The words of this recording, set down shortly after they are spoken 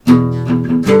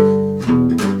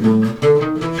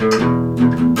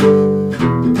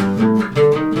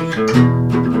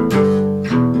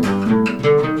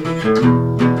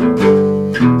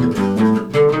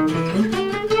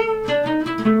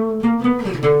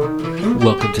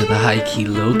Welcome to the High Key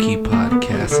Low Key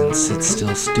podcast in Sit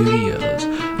Still Studios.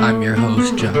 I'm your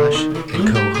host Josh, and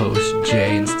co-host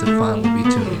Jay and Stefan will be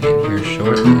tuning in here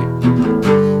shortly.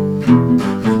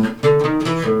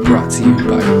 Brought to you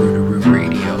by Rootaroo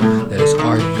Radio. That is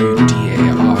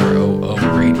RUDAROO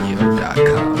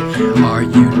Radio.com.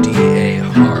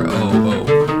 RUDAROO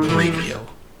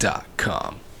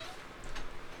Radio.com.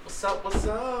 What's up, what's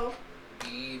up?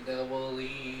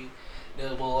 EEERUN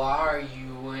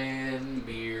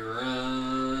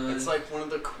run. It's like one of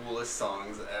the coolest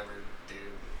songs ever, dude.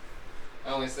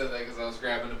 I only said that because I was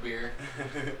grabbing a beer.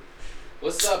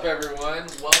 What's up, everyone?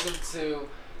 Welcome to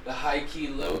the High Key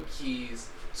Low Keys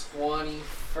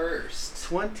 21st.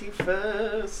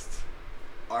 21st.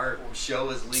 Our show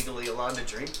is legally allowed to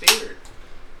drink beer.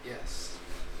 Yes.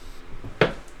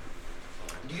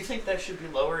 Do you think that should be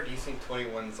lower, or do you think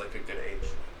 21 is like a good age?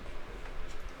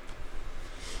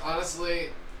 Honestly,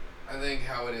 I think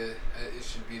how it is, it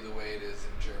should be the way it is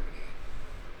in Germany.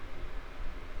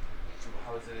 So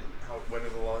how is it? What are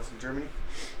the laws in Germany?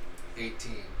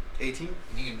 18. 18?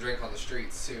 And you can drink on the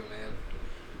streets too, man.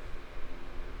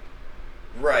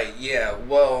 Right, yeah.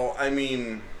 Well, I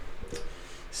mean,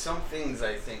 some things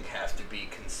I think have to be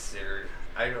considered.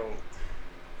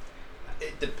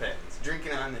 It depends.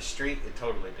 Drinking on the street, it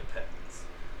totally depends.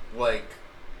 Like,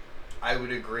 I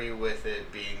would agree with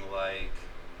it being like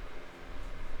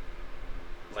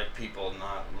people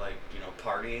not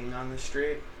partying on the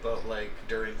street, but like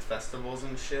during festivals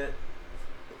and shit,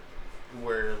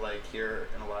 where like here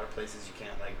in a lot of places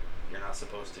you're not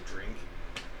supposed to drink.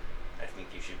 I think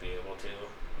you should be able to,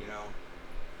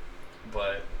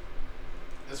 but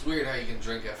It's weird how you can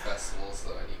drink at festivals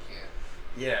though and you can't.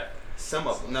 yeah, some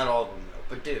of them, not all of them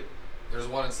though, but dude, There's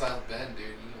one in South Bend, dude.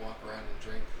 You can walk around and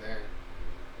drink there.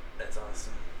 that's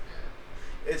awesome.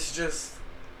 Yeah. It's just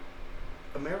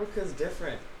America's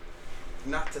different.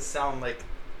 Not to sound like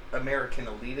American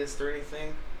elitist or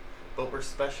anything, but we're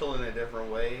special in a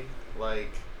different way.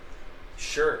 Like,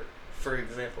 sure, for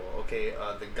example,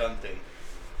 the gun thing.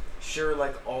 Sure,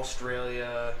 like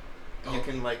Australia, you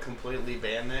can like completely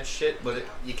ban that shit, but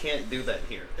you can't do that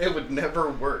here. It would never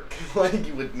work. Like,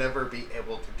 you would never be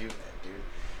able to do that,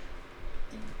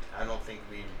 dude. I don't think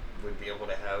we would be able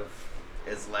to have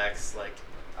as lax like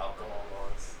alcohol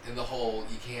laws. And the whole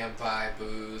you can't buy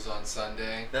booze on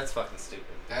Sunday. That's fucking stupid.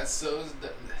 That's so.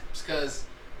 It's because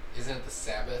isn't it the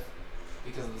Sabbath?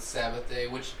 Because of the Sabbath day,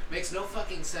 which makes no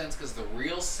fucking sense. Because the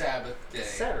real Sabbath day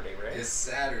It's Saturday, right? is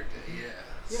Saturday.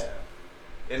 Yeah. Yeah.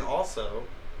 And also,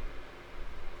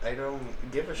 I don't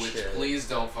give a Which shit. please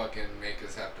don't fucking make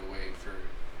us have to wait for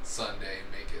Sunday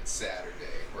and make it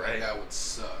Saturday. Right. That would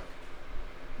suck.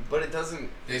 But it doesn't.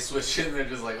 They switch it and they're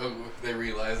just like, oh, they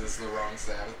realize it's the wrong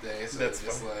Sabbath day, so That's they're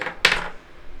just fun.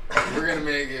 like, we're gonna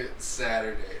make it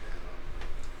Saturday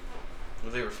now.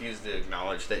 Well, they refuse to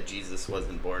acknowledge that Jesus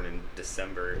wasn't born in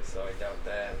December, so I doubt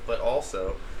that. But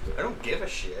also, I don't give a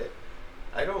shit.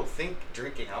 I don't think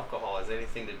drinking alcohol has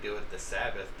anything to do with the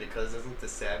Sabbath, because isn't the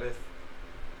Sabbath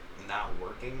not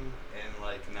working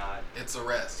and not It's a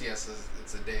rest, yes,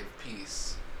 it's a day of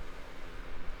peace.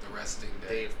 The resting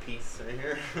day day. of peace right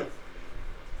here?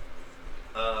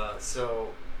 So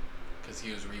Because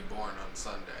he was reborn on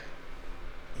Sunday.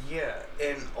 yeah,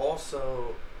 and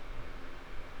also,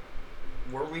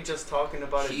 weren't we just talking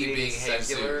about He it being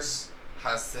secular? Jesus.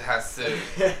 Has to.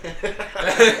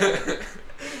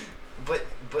 But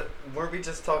weren't we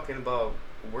just talking about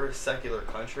we're a secular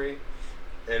country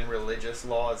and religious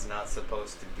law is not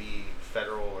supposed to be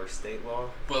federal or state law?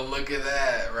 But look at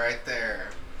that right there.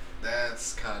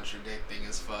 That's contradicting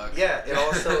as fuck. Yeah,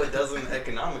 it doesn't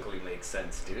economically make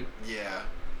sense, dude. Yeah.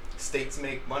 States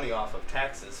make money off of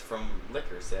taxes from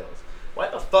liquor sales. Why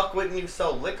the fuck wouldn't you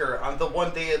sell liquor on the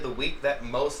one day of the week that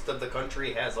most of the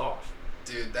country has off?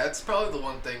 Dude, that's probably the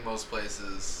one thing most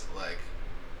places,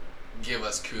 give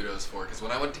us kudos for. Because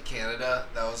when I went to Canada,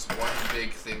 that was one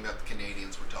big thing that the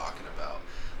Canadians were talking about.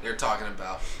 They were talking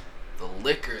about the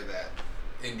liquor that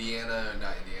not Indiana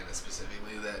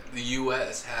specifically, that the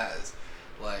U.S. has,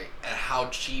 and how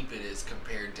cheap it is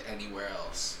compared to anywhere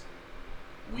else.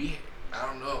 I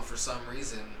don't know, for some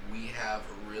reason, we have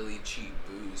really cheap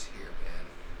booze here,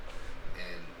 man.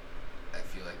 And I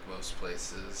feel like most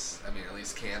places, at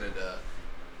least Canada,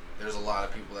 there's a lot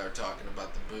of people that are talking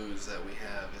about the booze that we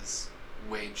have is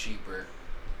way cheaper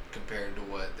compared to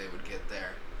what they would get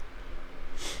there.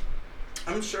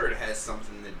 I'm sure it has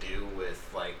something to do with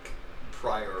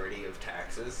priority of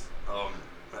taxes.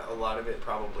 A lot of it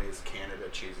probably is Canada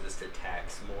chooses to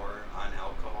tax more on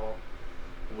alcohol,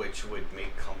 which would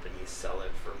make companies sell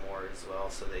it for more as well,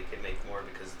 so they can make more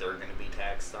because they're going to be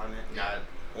taxed on it, not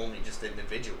only just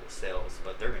individual sales,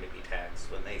 but they're going to be taxed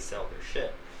when they sell their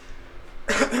shit.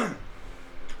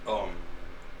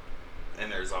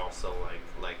 And there's also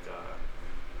like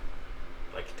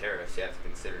tariffs. You have to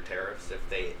consider tariffs if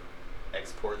they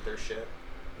export their shit.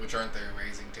 Which aren't they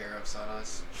raising tariffs on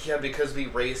us? Yeah, because we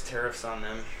raise tariffs on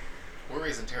them. We're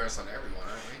raising tariffs on everyone,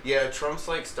 aren't we? Yeah, Trump's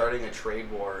like starting a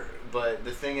trade war, but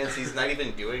the thing is, he's not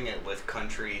even doing it with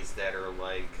countries that are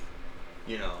like,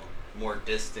 you know, more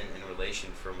distant in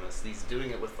relation from us. He's doing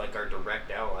it with like our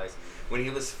direct allies. When he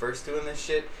was first doing this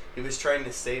shit, he was trying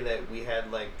to say that we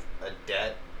had like a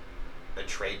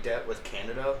trade debt with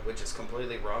Canada, which is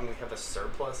completely wrong. We have a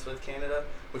surplus with Canada,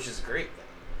 which is a great thing.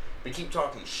 We keep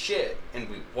talking shit, and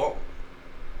we won't.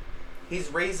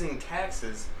 He's raising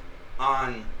taxes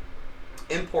on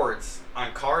imports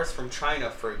on cars from China,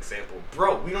 for example.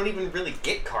 Bro, we don't even really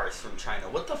get cars from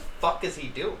China. What the fuck is he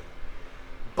doing?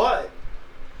 But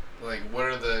like, what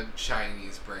are the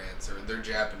Chinese brands or they're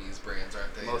Japanese brands,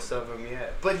 aren't they? Most of them,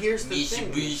 yeah. But here's the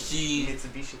thing.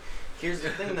 Mitsubishi. Here's the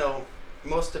thing, though.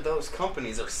 Most of those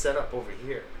companies are set up over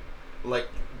here. Like,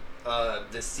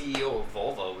 the CEO of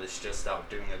Volvo was just out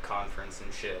doing a conference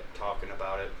and shit, talking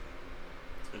about it,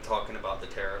 and talking about the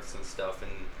tariffs and stuff,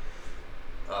 and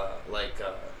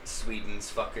Sweden's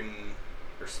fucking,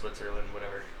 or Switzerland,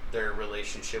 whatever, their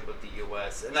relationship with the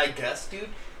U.S. And I guess,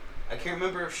 dude, I can't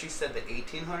remember if she said the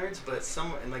 1800s, but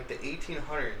somewhere in like the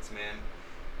 1800s, man,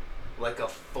 like a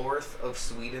fourth of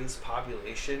Sweden's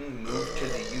population moved to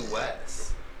the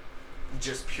U.S.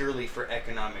 just purely for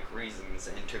economic reasons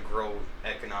and to grow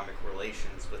economic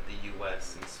relations with the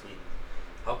U.S. and Sweden.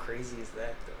 How crazy is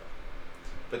that, though?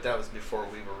 But that was before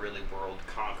we were really world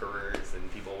conquerors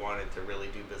and people wanted to really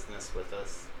do business with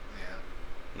us. Yeah.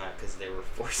 Not because they were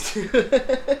forced to.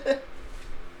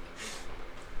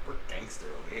 We're gangster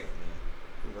over here, man.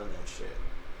 We run that shit.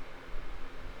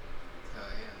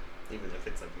 Oh, yeah. Even if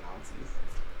it's like Nazis.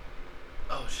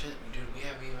 Oh, shit, dude, we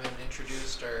haven't even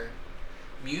introduced our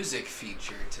music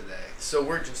feature today. So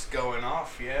we're just going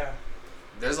off, yeah.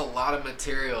 There's a lot of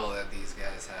material that these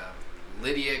guys have.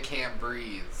 Lydia Can't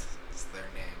Breathe is their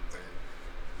name.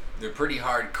 They're pretty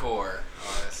hardcore,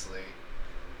 honestly.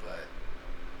 But,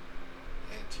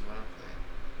 hey, do you want to play?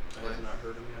 I have not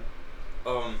heard them yet.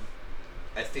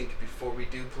 I think before we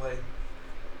do play,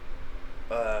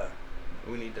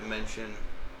 we need to mention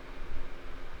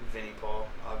Vinnie Paul,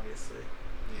 obviously.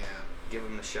 Yeah. Give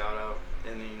him a shout out,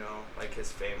 and you know, like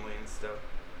his family and stuff.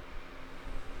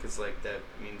 Cause like that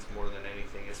means more than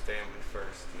anything, his family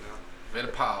first, you know.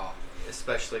 Vinnie Paul.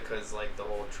 Especially cause like the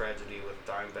whole tragedy with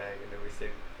Dimebag and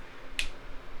everything.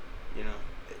 You know,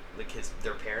 like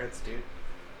their parents, dude.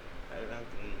 I don't know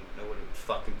what it would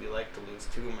fucking be like to lose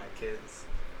two of my kids.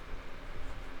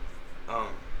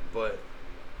 But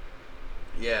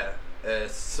yeah,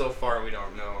 so far we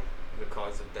don't know the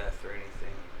cause of death or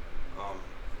anything.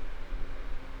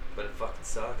 But it fucking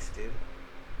sucks, dude. It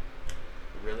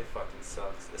really fucking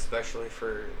sucks, especially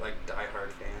for like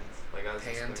diehard fans. Like I was.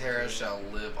 Pantera shall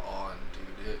live on,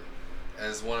 dude.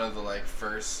 As one of the like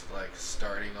first like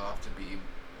starting off to be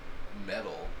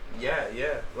metal. Yeah,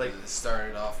 like they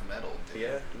started off metal, dude.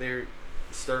 Yeah, they're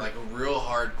starting like real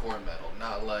hardcore metal,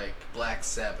 not like Black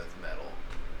Sabbath metal,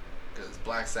 because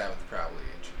Black Sabbath probably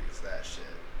introduced that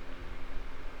shit.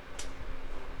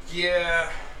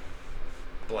 Yeah.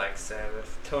 Black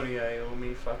Sabbath. Tony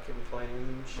Iommi fucking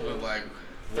playing shit. With like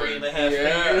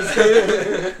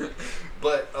 3.5 fingers.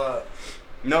 But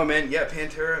no, man, yeah,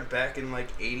 Pantera back in like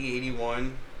 80,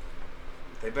 81.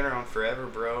 They've been around forever,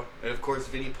 bro. And of course,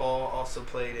 Vinnie Paul also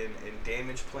played in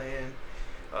Damage Plan.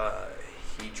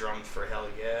 He drummed for Hell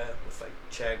Yeah with like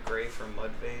Chad Gray from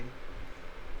Mudvayne.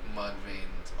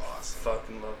 Mudvayne's awesome.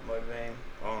 Fucking love Mudvayne.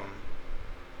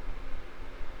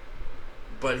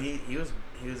 But he was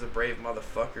a brave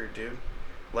motherfucker, dude.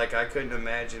 Like I couldn't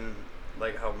imagine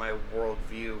like how my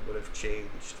worldview would have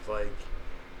changed. Like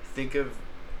think of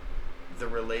the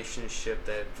relationship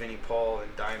that Vinnie Paul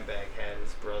and Dimebag had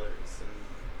as brothers and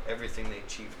everything they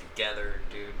achieved together,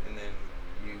 dude, and then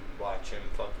you watch him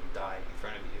fucking die in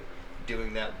front of you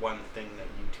doing that one thing that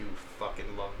you two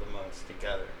fucking love the most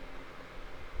together.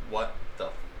 What the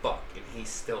fuck? And he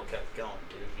still kept going,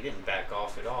 dude. He didn't back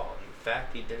off at all. In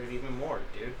fact, he did it even more,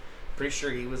 dude. Pretty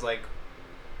sure he was like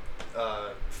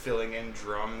filling in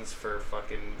drums for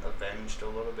fucking Avenged a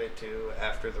little bit too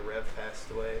after the Rev passed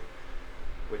away,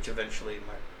 which eventually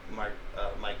Mike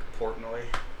Portnoy,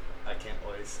 I can't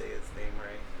always say his name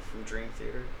right, from Dream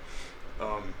Theater,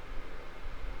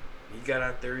 he got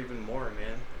out there even more,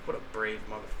 man. What a brave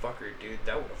motherfucker, dude.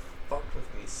 That would have fucked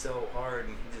with me so hard,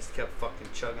 and he just kept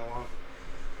fucking chugging along,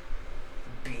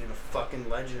 being a fucking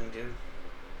legend, dude.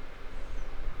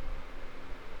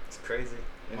 crazy.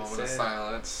 Moment of Insane.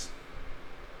 silence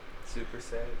Super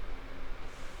sad.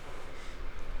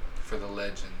 for the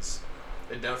legends.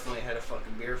 I definitely had a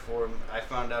fucking beer for him. I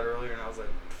found out earlier and I was like,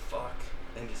 fuck.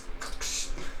 And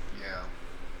just... Yeah.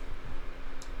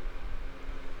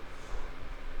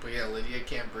 But yeah, Lydia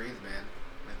Can't Breathe, man.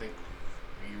 I think.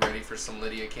 Are you ready for some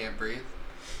Lydia Can't Breathe?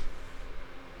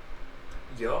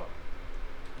 Yup.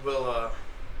 Well,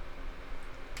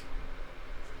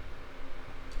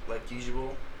 like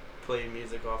usual, playing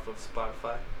music off of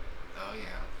Spotify. Oh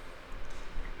yeah.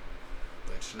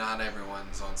 Which not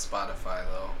everyone's on Spotify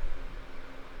though.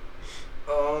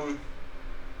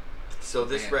 So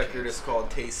this Bandcamp. record is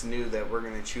called Taste New that we're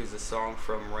gonna choose a song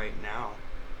from right now.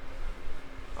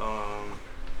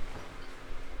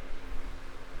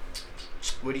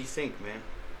 What do you think, man?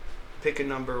 Pick a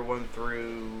number 1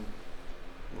 through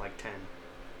like 10.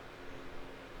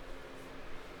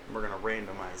 We're gonna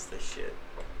randomize this shit.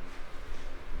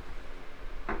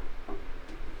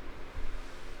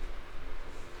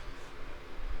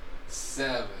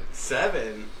 7.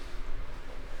 7.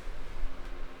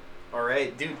 All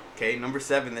right, dude. Okay, number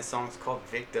 7. This song's called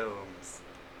 "Victims."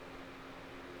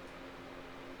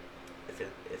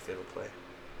 If it'll play.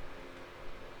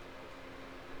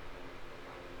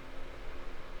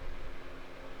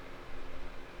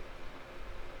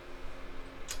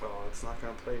 Oh, it's not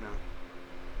gonna play now.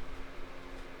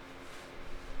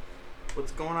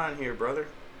 What's going on here, brother?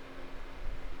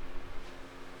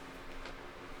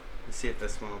 Let's see if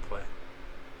this one will play.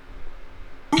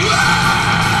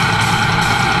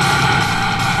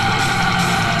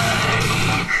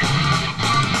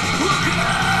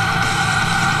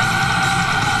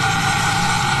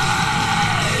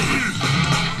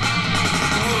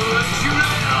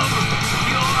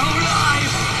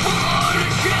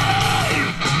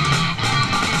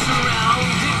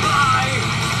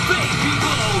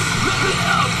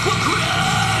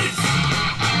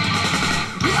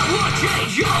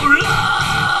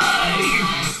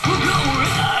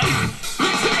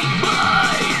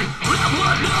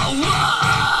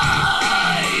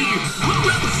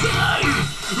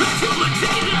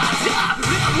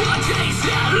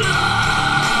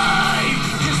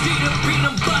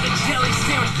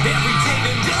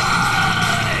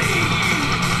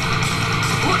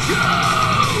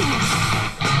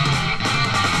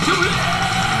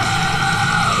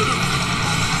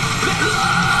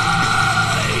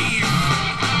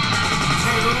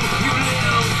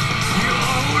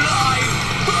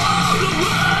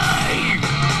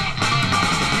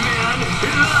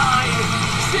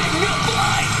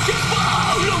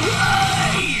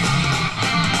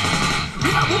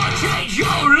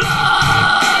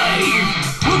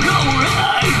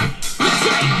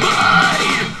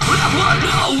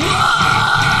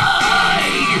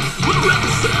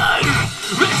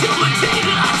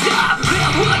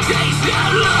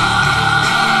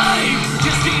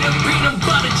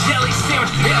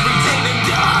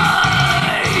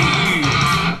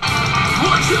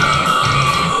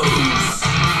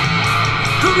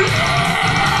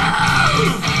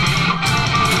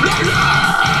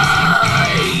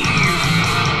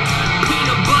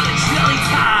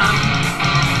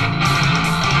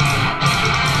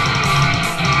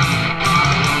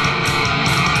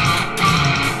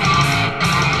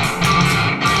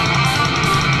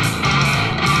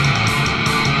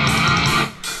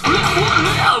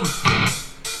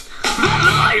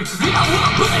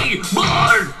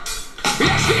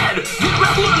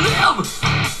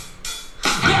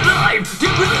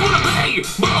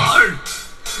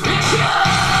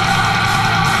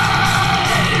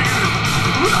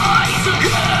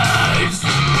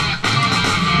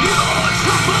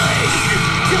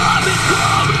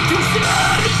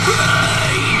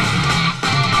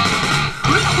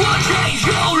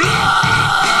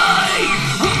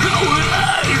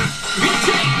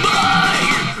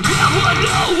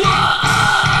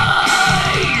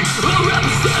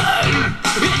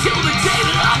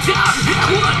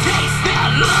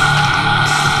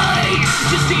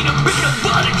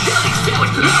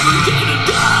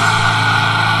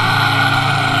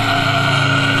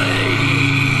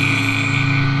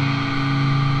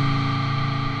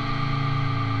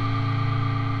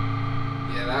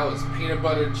 Peanut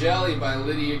Butter Jelly by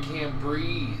Lydia Can't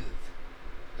Breathe.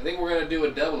 I think we're gonna do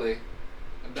a doubly.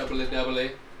 A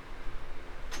doubly.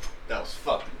 That was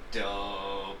fucking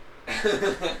dope.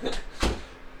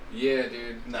 Yeah,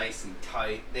 dude. Nice and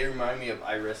tight. They remind me of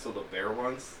I Wrestled a Bear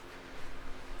once,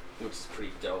 which is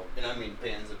pretty dope. And I mean,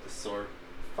 Bands of the Sword.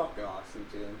 Fucking awesome,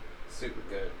 dude. Super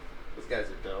good. Those guys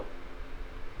are dope.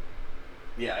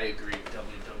 Yeah, I agree.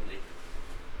 Doubly.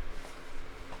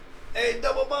 Hey,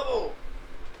 Double Bubble!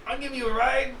 I'll give you a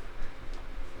ride.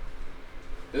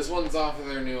 This one's off of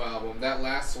their new album. That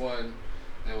last one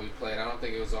that we played, I don't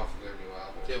think it was off of their new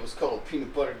album. It was called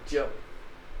Peanut Butter Jelly.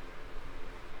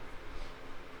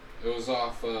 It was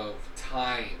off of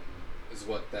Time, is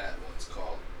what that one's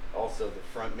called. Also, the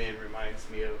front man reminds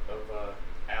me of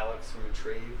Alex from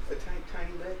Atreyu a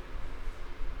tiny bit.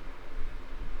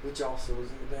 Which also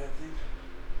isn't a bad thing.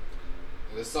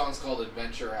 This song's called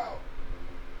Adventure Out.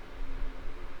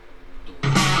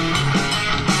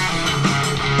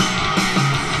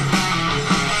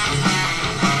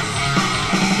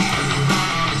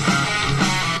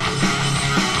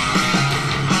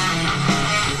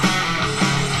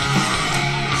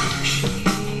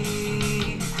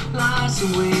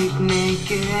 Awake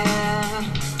naked,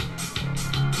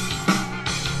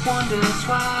 wonders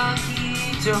why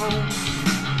he don't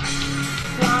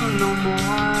wanna know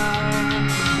more.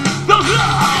 Those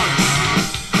loves,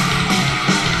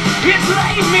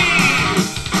 enslave me.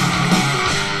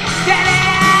 That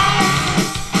ass,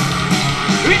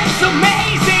 it's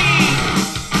amazing.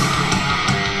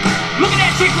 Look at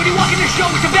that chick when you walk in the show,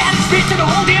 it's the baddest bitch of the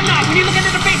whole damn night. When you look into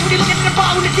the face, when you look into the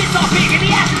ball, when the tits all big and the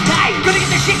ass is tight. Gonna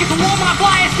get the shit, get the wall, my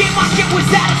bias, get my shit was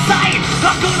out of sight.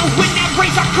 I'm gonna win that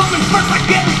race, I'm coming first like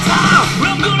every time.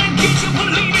 I'm gonna get you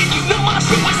believing, you know my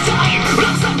shit was tight.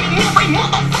 I'm sucking every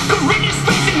motherfucker in his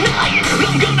face at night.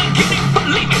 I'm gonna get it,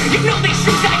 believe it, you know these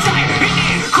shoes I tie. Hit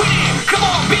it, quit it, come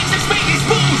on bitch, let's make these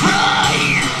moves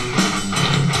right.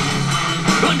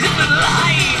 Under the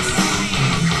lights,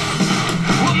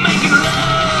 we're making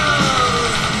love.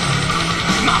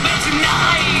 My bed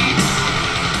tonight.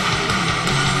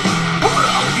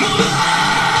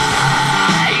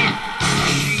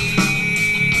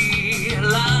 She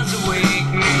lies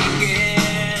awake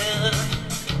naked,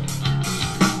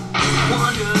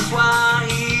 wonders why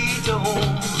he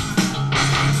don't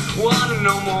wanna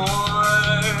know more.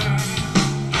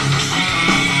 She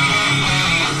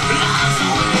lies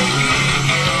awake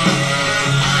naked,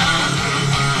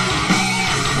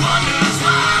 wonders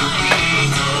why he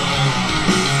don't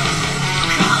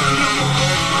wanna know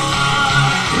more.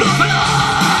 Look up.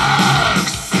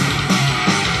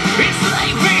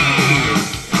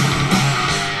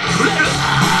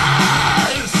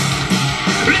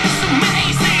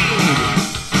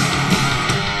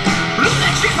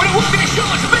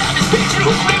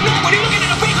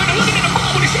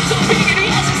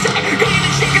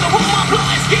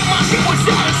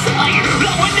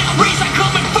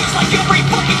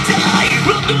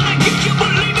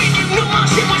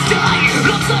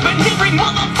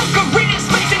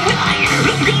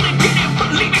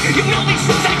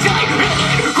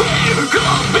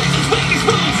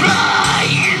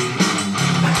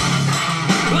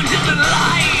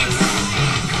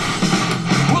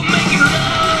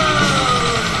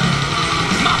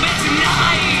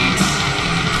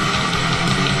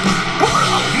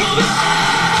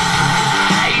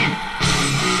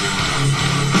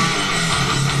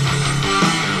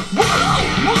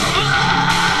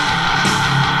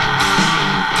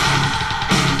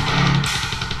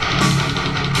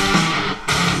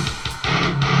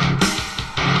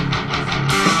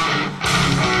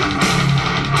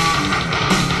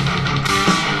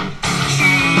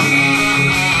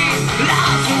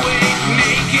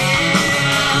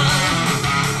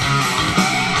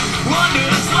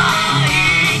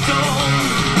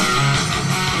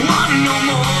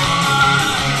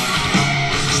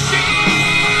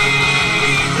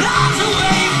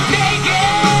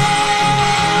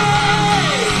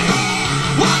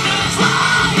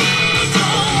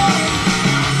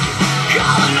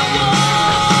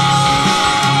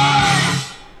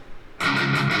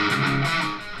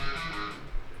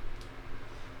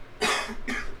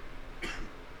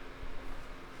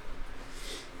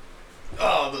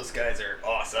 Those guys are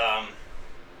awesome.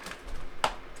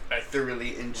 I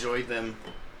thoroughly enjoyed them.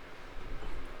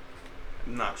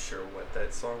 I'm not sure what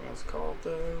that song was called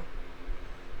though.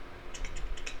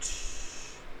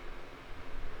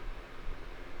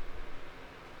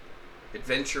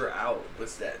 Adventure Out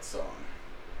was that song.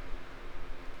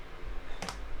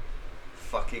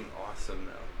 Fucking awesome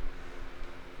though.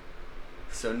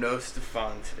 So no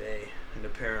Stefan today, and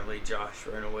apparently Josh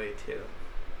ran away too.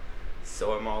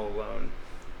 So I'm all alone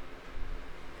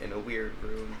in a weird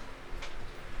room.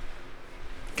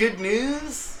 Good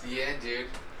news? Yeah, dude.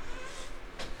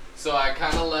 So I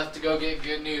kind of left to go get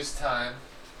good news time,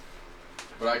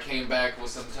 but I came back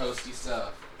with some toasty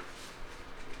stuff.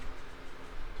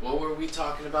 What were we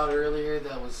talking about earlier?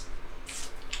 That was.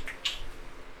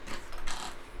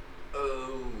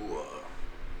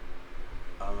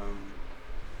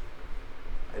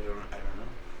 I don't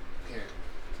know. Here,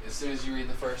 as soon as you read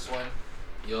the first one,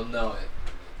 you'll know it.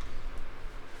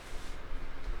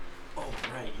 Oh,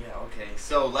 right, yeah, okay.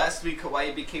 So last week,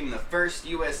 Hawaii became the first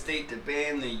U.S. state to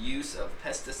ban the use of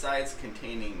pesticides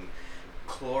containing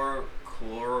God,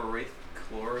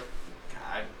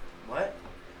 what?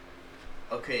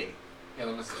 Okay. Yeah,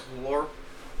 let me see.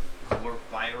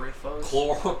 Chlorpyrifos?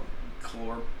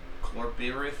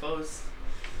 Chlorpyrifos?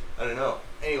 I don't know.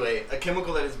 Anyway, a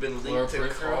chemical that has been linked to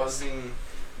Chlorpyrifos? causing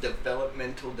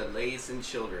developmental delays in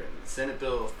children. Senate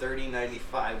Bill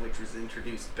 3095, which was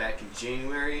introduced back in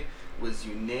January, was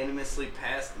unanimously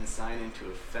passed and signed into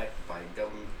effect by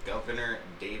Governor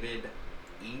David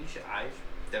Ige,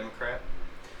 Democrat.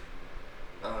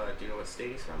 Do you know what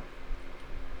state he's from?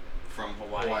 From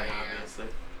Hawaii, obviously.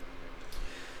 Yeah.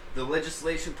 The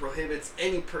legislation prohibits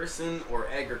any person or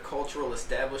agricultural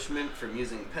establishment from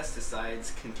using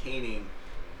pesticides containing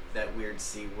that weird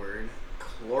C word,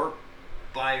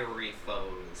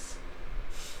 chlorpyrifos,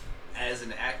 as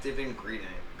an active ingredient.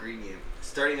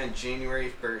 Starting on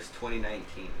January 1st,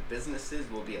 2019, businesses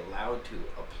will be allowed to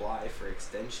apply for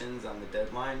extensions on the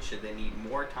deadline should they need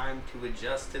more time to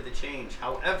adjust to the change.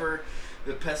 However,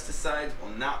 the pesticides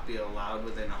will not be allowed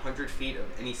within 100 feet of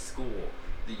any school.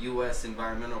 The U.S.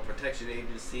 Environmental Protection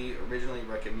Agency originally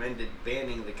recommended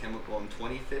banning the chemical in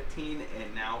 2015,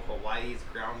 and now Hawaii's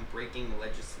groundbreaking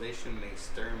legislation may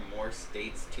stir more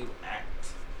states to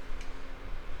act.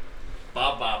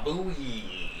 Baba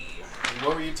booey.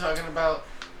 What were you talking about?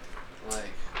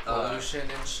 Like pollution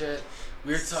and shit.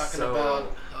 We were talking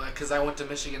about because I went to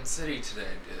Michigan City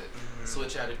today to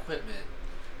switch out equipment,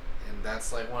 and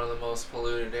that's like one of the most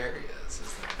polluted areas. Isn't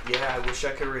it? Yeah, I wish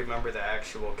I could remember the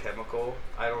actual chemical.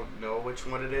 I don't know which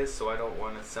one it is, so I don't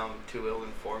want to sound too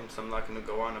ill-informed, so I'm not going to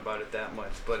go on about it that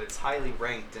much. But it's highly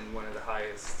ranked in one of the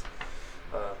highest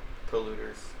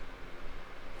polluters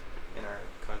in our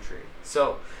country.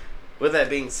 So, with that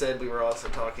being said, we were also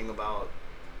talking about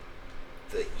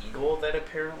the eagle that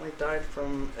apparently died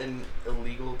from an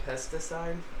illegal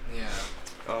pesticide. Yeah.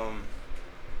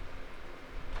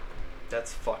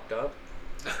 That's fucked up.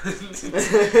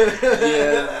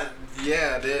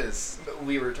 Yeah, it is.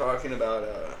 We were talking about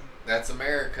that's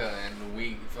America, and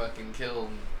we fucking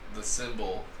killed the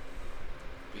symbol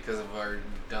because of our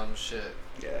dumb shit.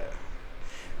 Yeah.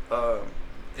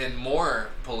 And more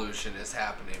pollution is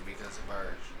happening because of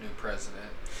our new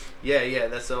president. Yeah,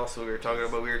 that's also what we were talking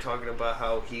about. We were talking about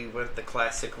how he went the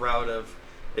classic route of,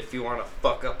 if you want to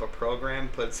fuck up a program,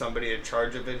 put somebody in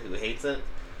charge of it who hates it.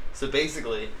 So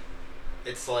basically,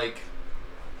 it's like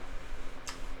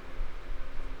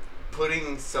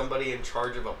putting somebody in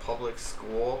charge of a public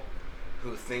school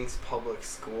who thinks public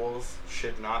schools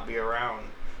should not be around.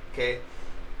 Okay?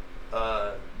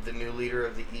 The new leader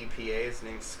of the EPA, his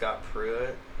name's Scott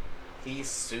Pruitt. He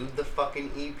sued the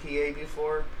fucking EPA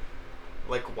before.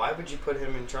 Like, why would you put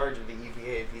him in charge of the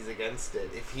EPA if he's against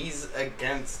it? If he's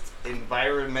against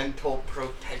environmental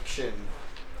protection,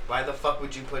 why the fuck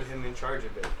would you put him in charge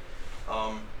of it?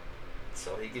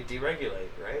 So he could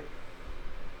deregulate, right?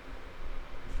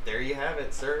 There you have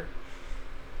it, sir.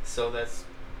 So that's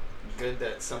good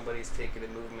that somebody's taking a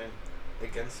movement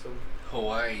against him.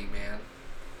 Hawaii, man.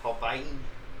 Hawaii.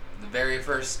 The very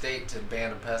first state to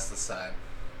ban a pesticide.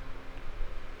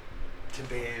 To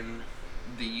ban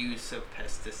the use of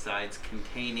pesticides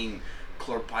containing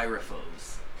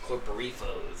chlorpyrifos.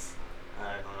 Chlorpyrifos.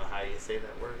 I don't know how you say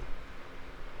that word.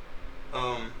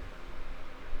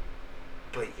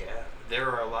 But yeah,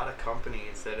 there are a lot of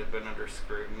companies that have been under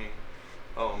scrutiny.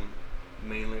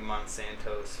 Mainly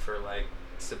Monsanto's for like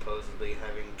supposedly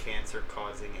having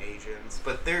cancer-causing agents.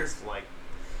 But there's like,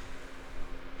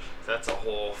 that's a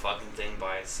whole fucking thing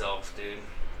by itself, dude.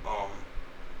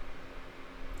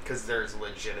 Because there's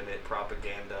legitimate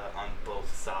propaganda on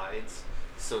both sides,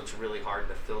 so it's really hard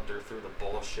to filter through the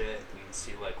bullshit and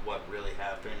see like what really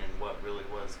happened and what really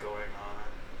was going on.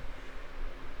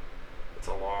 It's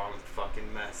a long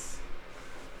fucking mess.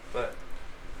 But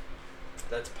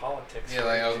that's politics. Yeah,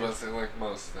 like I was about to say, like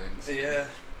most things. Yeah.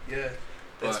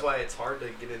 That's why it's hard to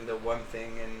get into one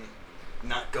thing and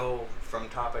not go from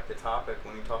topic to topic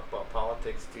when you talk about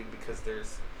politics, dude, because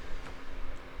there's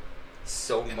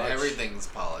so and much. Everything's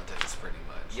politics, pretty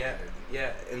much. Yeah, dude.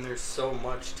 yeah, and there's so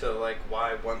much to like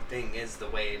why one thing is the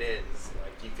way it is.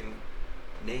 Like you can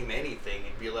name anything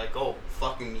and be like, oh,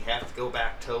 fucking, you have to go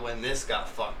back to when this got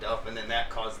fucked up, and then that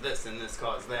caused this, and this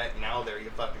caused that, and now there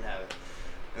you fucking have it.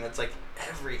 And it's like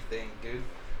everything, dude.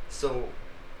 So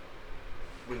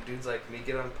when dudes like me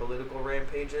get on political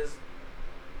rampages,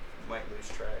 you might lose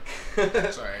track.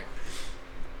 That's alright.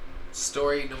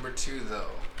 Story number 2,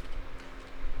 though.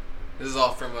 This is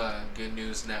all from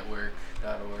goodnewsnetwork.org.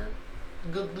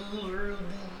 Good news, Rudy.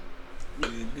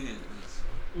 Good news.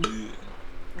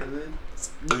 Good.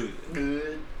 Good.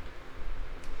 Good.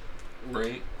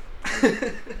 Right?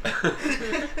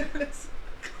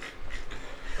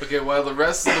 Okay, while the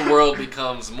rest of the world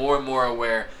becomes more and more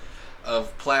aware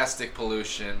of plastic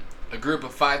pollution, a group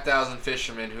of 5,000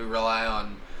 fishermen who rely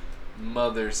on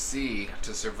Mother Sea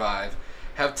to survive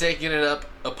have taken it up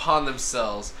upon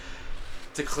themselves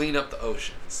to clean up the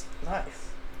oceans Nice.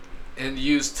 and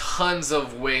use tons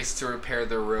of waste to repair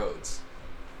their roads.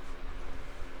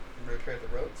 Repair the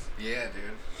roads? Yeah,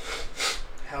 dude.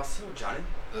 How so, Johnny?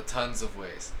 The tons of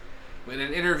waste. In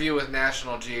an interview with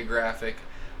National Geographic,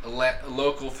 a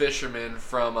local fisherman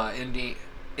from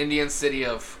Indian city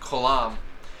of Kollam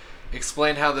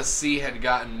explained how the sea had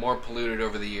gotten more polluted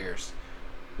over the years.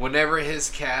 When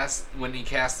he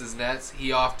casts his nets,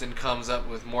 he often comes up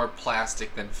with more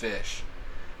plastic than fish.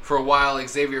 For a while,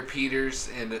 Xavier Peters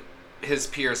and his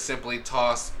peers simply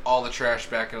tossed all the trash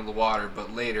back into the water,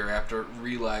 but later, after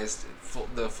realized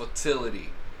the futility,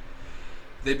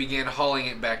 they began hauling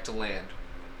it back to land.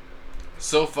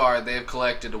 So far, they have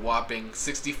collected a whopping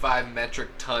 65 metric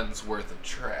tons worth of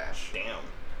trash. Damn.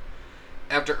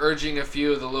 After urging a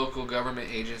few of the local government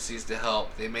agencies to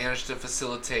help, they managed to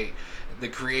facilitate the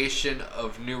creation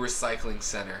of New Recycling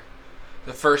Center,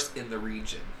 the first in the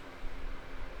region.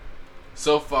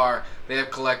 So far, they have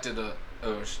collected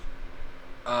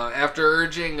after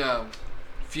urging a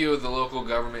few of the local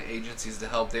government agencies to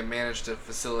help, they managed to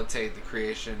facilitate the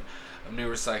creation of New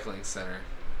Recycling Center.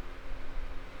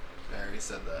 I already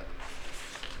said that.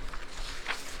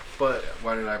 But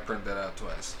Why did I print that out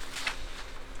twice?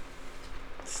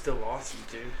 it's still awesome,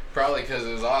 dude. Probably because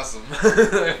it was awesome.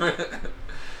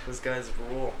 Those guys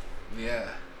rule. Yeah.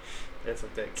 It's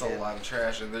like that It's kid. a lot of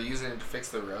trash, and they're using it to fix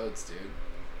the roads, dude.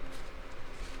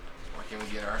 Why can't we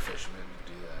get our fishermen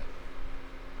to do that?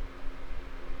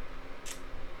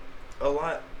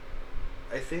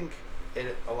 I think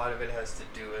a lot of it has to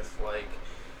do with, like,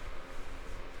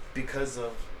 because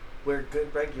of where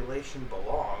good regulation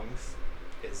belongs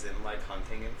is in, like,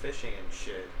 hunting and fishing and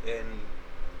shit. And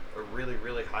a really,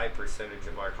 really high percentage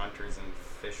of our hunters and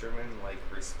fishermen, like,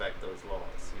 respect those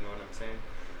laws. You know what I'm saying?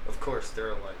 Of course, there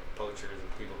are, like, poachers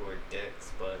and people who are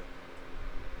dicks, but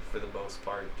for the most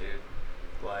part,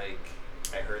 dude, like,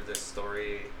 I heard this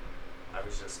story I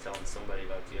was just telling somebody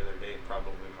about the other day,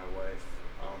 probably my wife.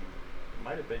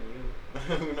 Might have been you.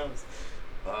 Who knows?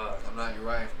 I'm not your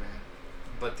wife, man.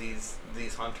 But these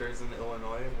hunters in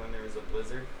Illinois, when there was a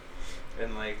blizzard,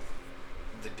 and like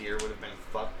the deer would have been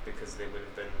fucked because they would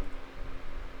have been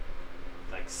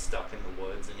like stuck in the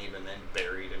woods and even then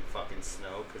buried in fucking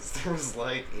snow because there was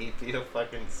like 8 feet of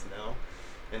fucking snow.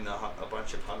 And a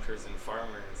bunch of hunters and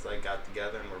farmers like got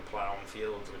together and were plowing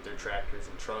fields with their tractors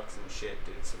and trucks and shit,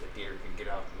 dude, so the deer could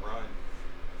get out and run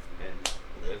and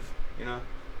live, you know?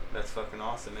 That's fucking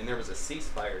awesome. And there was a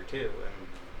ceasefire too, and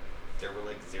there were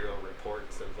like 0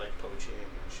 reports of like poaching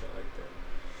and shit like that.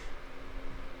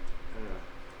 I don't know.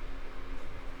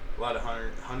 A lot of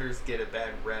hunters get a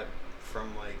bad rep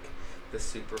from like the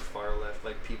super far left,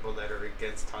 like people that are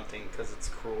against hunting because it's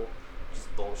cruel,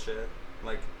 just bullshit.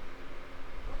 Like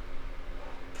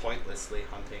pointlessly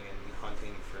hunting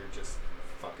for just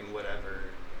fucking whatever,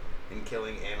 and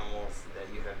killing animals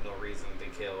that you have no reason to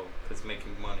kill because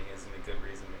making money isn't a good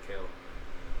reason to kill.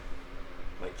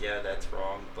 Like, yeah, that's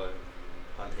wrong, but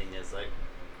hunting is like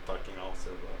fucking also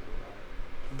wrong, you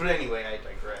know? But anyway, I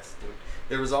digress, dude.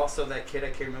 There was also that kid, I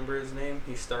can't remember his name.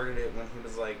 He started it when he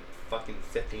was like fucking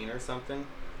 15 or something,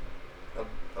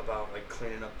 about like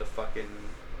cleaning up the fucking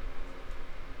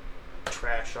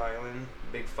trash island,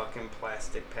 big fucking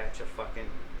plastic patch of fucking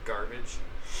garbage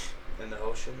in the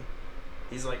ocean.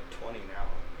 He's like 20 now,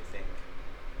 I think.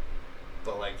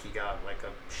 But like he got like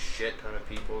a shit ton of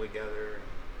people together, and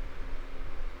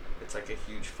it's like a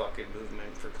huge fucking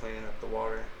movement for cleaning up the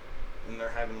water. And they're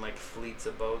having like fleets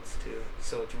of boats too.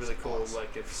 So it's really cool, awesome.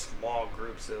 like if small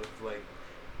groups of like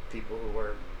people who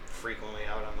are frequently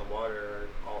out on the water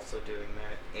are also doing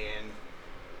that and,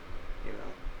 you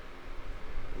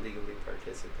know, legally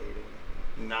participating,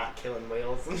 not killing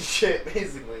whales and shit,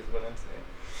 basically is what I'm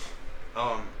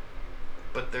saying.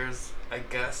 But there's, I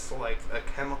guess, like a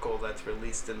chemical that's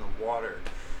released in the water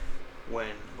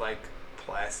when like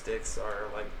plastics are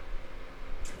like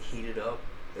heated up,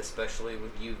 especially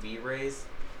with UV rays,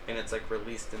 and it's like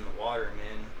released in the water,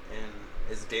 man. And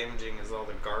as damaging as all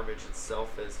the garbage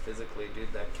itself is physically,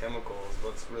 dude, that chemical is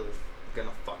what's really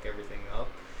gonna fuck everything up.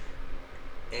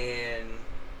 And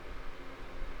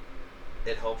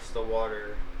it helps the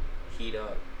water heat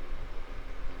up.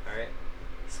 Alright?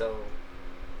 So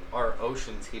our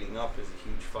oceans heating up is a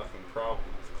huge fucking problem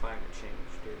with climate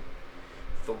change, dude.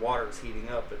 the water's heating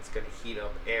up, it's gonna heat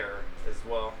up air as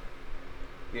well.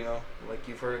 You know, like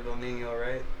you've heard of El Nino,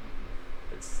 right?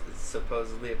 It's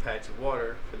supposedly a patch of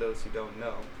water, for those who don't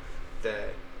know,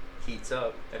 that heats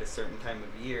up at a certain time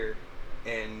of year,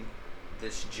 and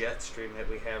this jet stream that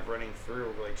we have running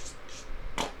through, like, just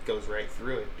goes right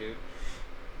through it, dude.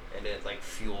 And it, like,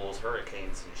 fuels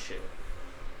hurricanes and shit.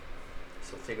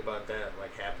 So think about that,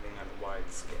 like, happening on a wide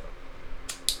scale.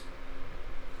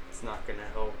 It's not gonna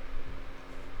help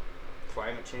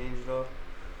climate change at all.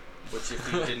 Which,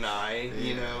 if you deny,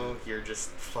 you know, you're just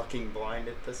fucking blind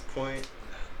at this point.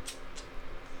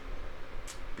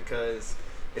 Because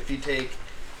if you take,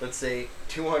 let's say,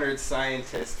 200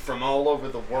 scientists from all over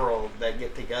the world that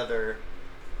get together,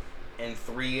 and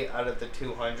 3 out of the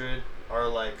 200 are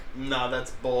like, nah,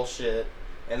 that's bullshit.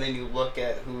 And then you look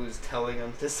at who's telling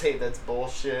them to say that's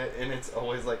bullshit, and it's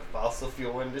always like fossil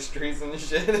fuel industries and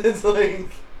shit. It's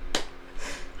like,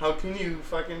 how can you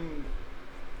fucking,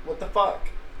 what the fuck?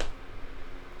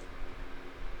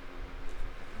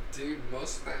 Dude,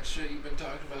 most of that shit you've been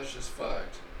talking about is just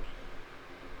fucked.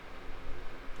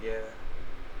 Yeah.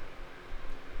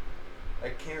 I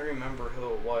can't remember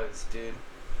who it was, dude.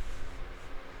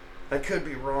 I could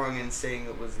be wrong in saying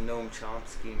it was Noam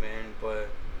Chomsky, man, but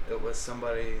it was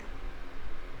somebody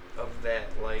of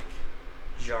that, like,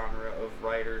 genre of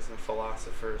writers and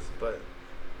philosophers, but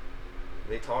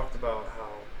they talked about how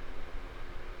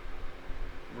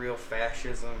real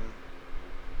fascism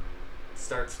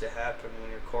starts to happen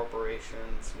when your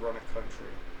corporations run a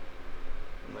country.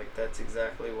 And, like, that's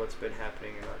exactly what's been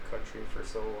happening in our country for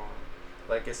so long.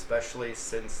 Like, especially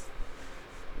since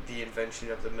the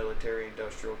invention of the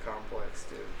military-industrial complex,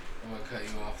 dude. I'm gonna cut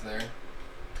you off there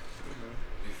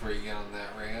before you get on that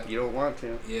rant. You don't want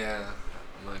to. Yeah,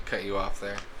 I'm gonna cut you off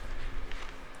there.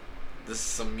 This is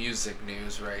some music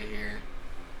news right here.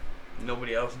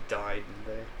 Nobody else died,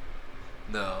 did they?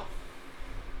 No.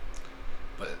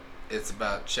 But it's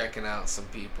about checking out some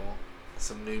people,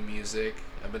 some new music.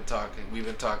 We've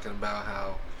been talking about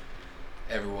how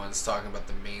everyone's talking about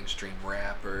the mainstream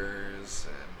rappers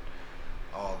and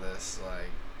all this,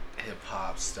 like,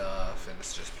 hip-hop stuff, and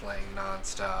it's just playing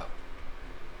non-stop.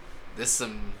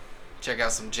 Check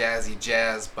out some jazzy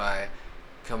jazz by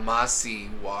Kamasi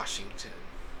Washington.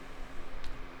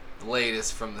 The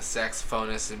latest from the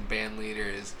saxophonist and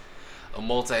bandleader is a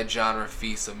multi-genre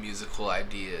feast of musical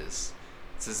ideas.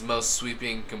 It's his most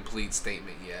sweeping, complete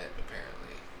statement yet,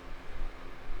 apparently.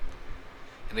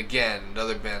 And again,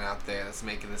 another band out there that's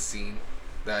making the scene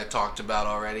that I talked about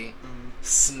already.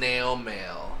 Snail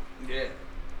Mail. Yeah.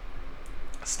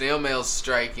 Snail Mail's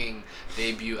striking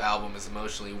debut album is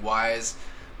emotionally wise,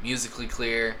 musically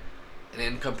clear, and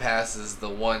encompasses the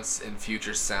once and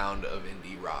future sound of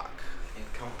indie rock.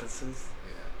 Encompasses?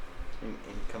 Yeah.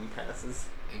 Encompasses?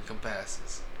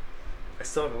 Encompasses. I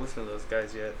still haven't listened to those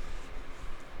guys yet.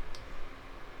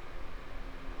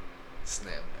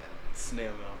 Snail Mail.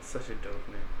 Snail Mail. Such a dope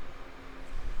name.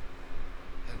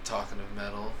 And talking of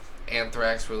metal,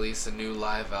 Anthrax released a new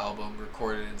live album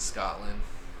recorded in Scotland.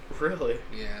 Really?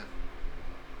 Yeah,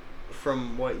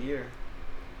 From what year?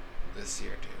 this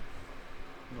year too.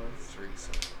 It's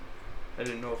recent. I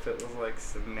didn't know if it was like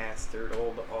some mastered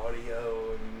old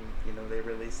audio and, you know, they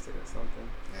released it or something.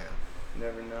 Yeah.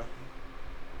 Never know.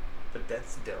 But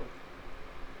that's dope.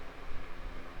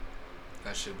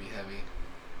 That should be heavy.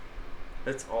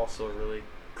 That's also a really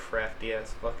crafty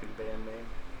ass fucking band name.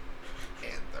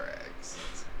 Anthrax.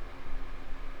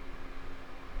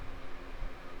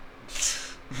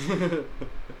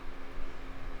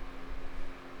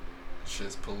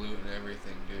 Shit's polluting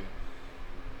everything, dude.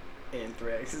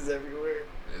 Anthrax is everywhere.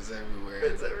 It's everywhere.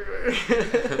 It's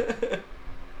everywhere.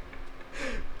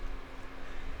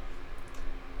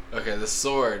 Okay, The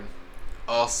Sword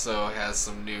also has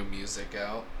some new music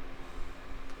out.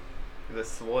 The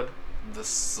Sword. The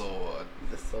Sword.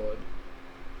 The Sword.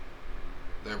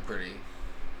 They're pretty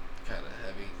kind of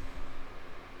heavy.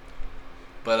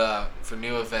 But for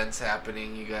new events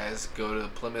happening, you guys go to the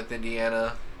Plymouth,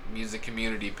 Indiana Music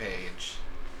Community page.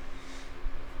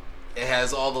 It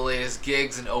has all the latest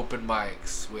gigs and open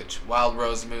mics, which Wild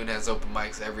Rose Moon has open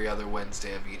mics every other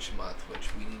Wednesday of each month, which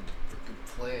we need to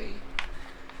freaking play.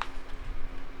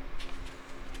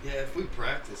 Yeah, if we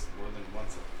practiced more than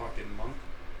once a fucking month.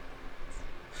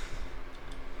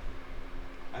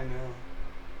 I know.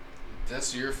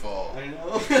 That's your fault. I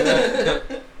know.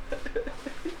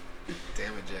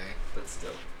 Damn it, Jay. But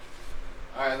still.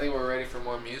 Alright, I think we're ready for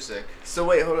more music. So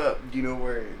wait, hold up. Do you know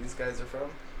where these guys are from?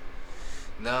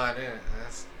 No, I didn't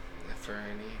ask for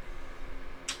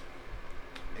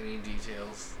any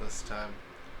details this time.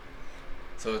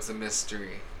 So it's a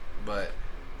mystery. But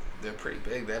They're pretty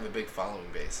big. They have a big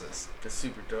following basis. They're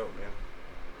super dope, man.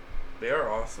 They are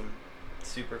awesome.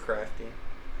 Super crafty.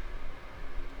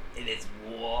 And it's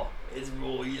raw. It's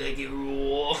raw. You like it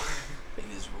raw? It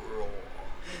is raw.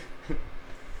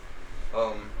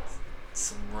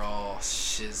 Some raw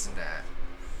shiznat.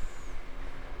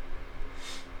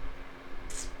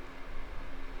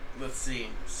 Let's see.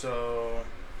 So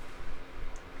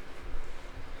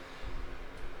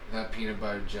That peanut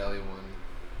butter jelly one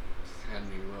had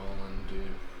me rolling,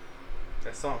 dude.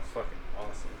 that song's fucking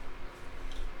awesome.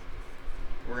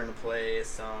 We're gonna play a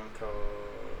song called.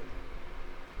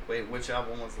 Wait, which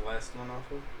album was the last one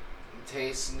off of?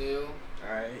 Tastes new.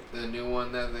 Alright. The new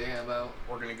one that they have out.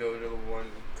 We're gonna go to the one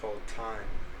called Time.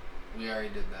 We already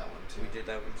did that one too. We did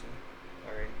that one too.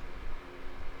 Alright.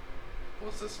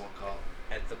 What's this one called?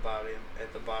 At the bottom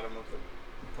of the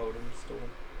podium stool.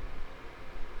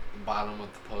 The bottom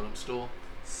of the podium stool.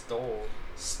 Stole.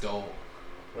 Stole.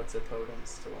 What's a podium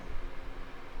stool?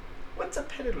 What's a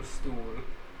pedal stool?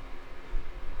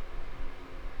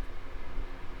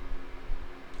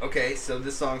 Okay, so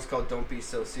this song's called Don't Be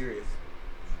So Serious.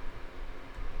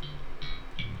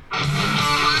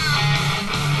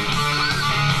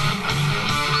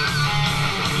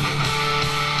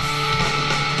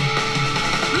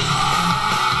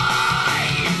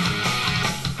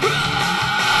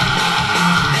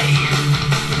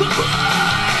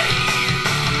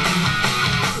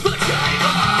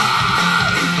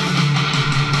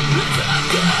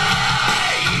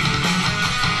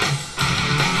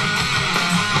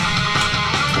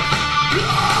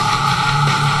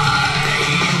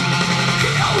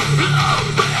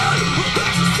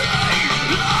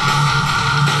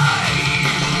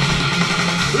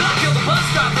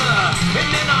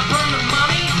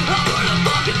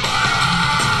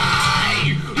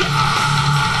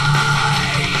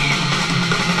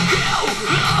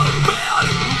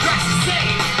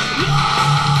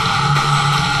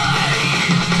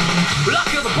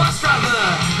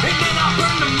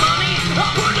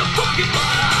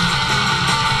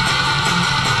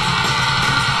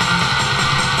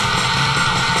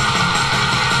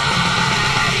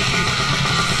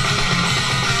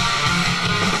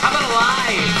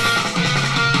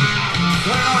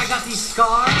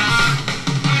 Scars?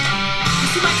 You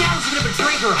see, my dad was a bit of a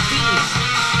drinker, a fiend.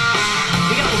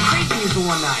 He got a little crazy musical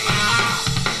one night.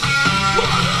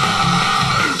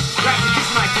 Grabbed the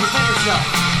kitchen knife to defend herself.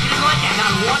 He didn't like that,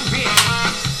 not one bit.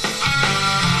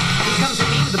 He comes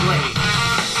at me with the blade.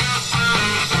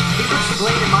 He puts the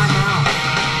blade in my mouth.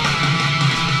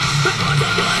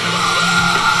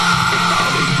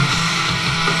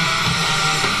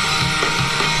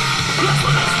 That's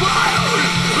when I smiled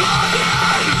again.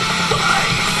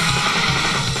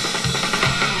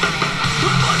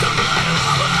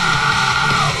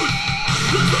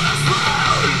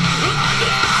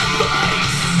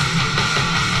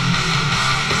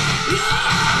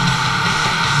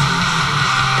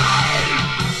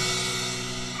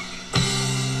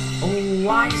 Oh,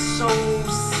 why so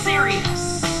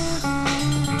serious?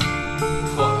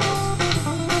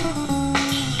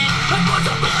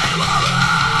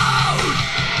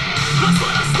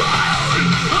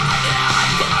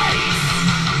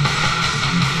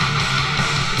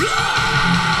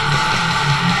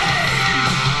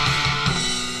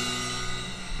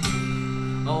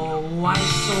 Oh, why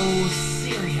so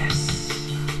serious?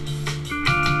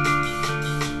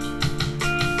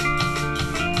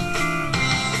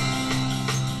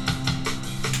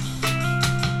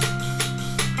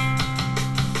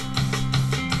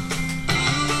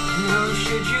 Who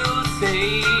should you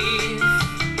save?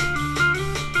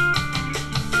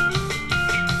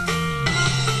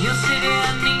 You'll sit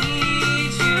and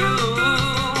need you.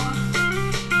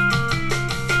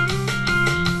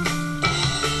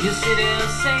 You sit and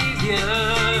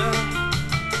savior.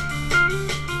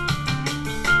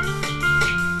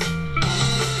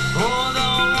 Oh, the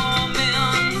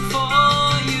woman for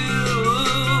you.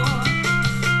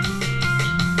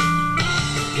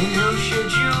 And who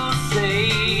should you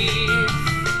save?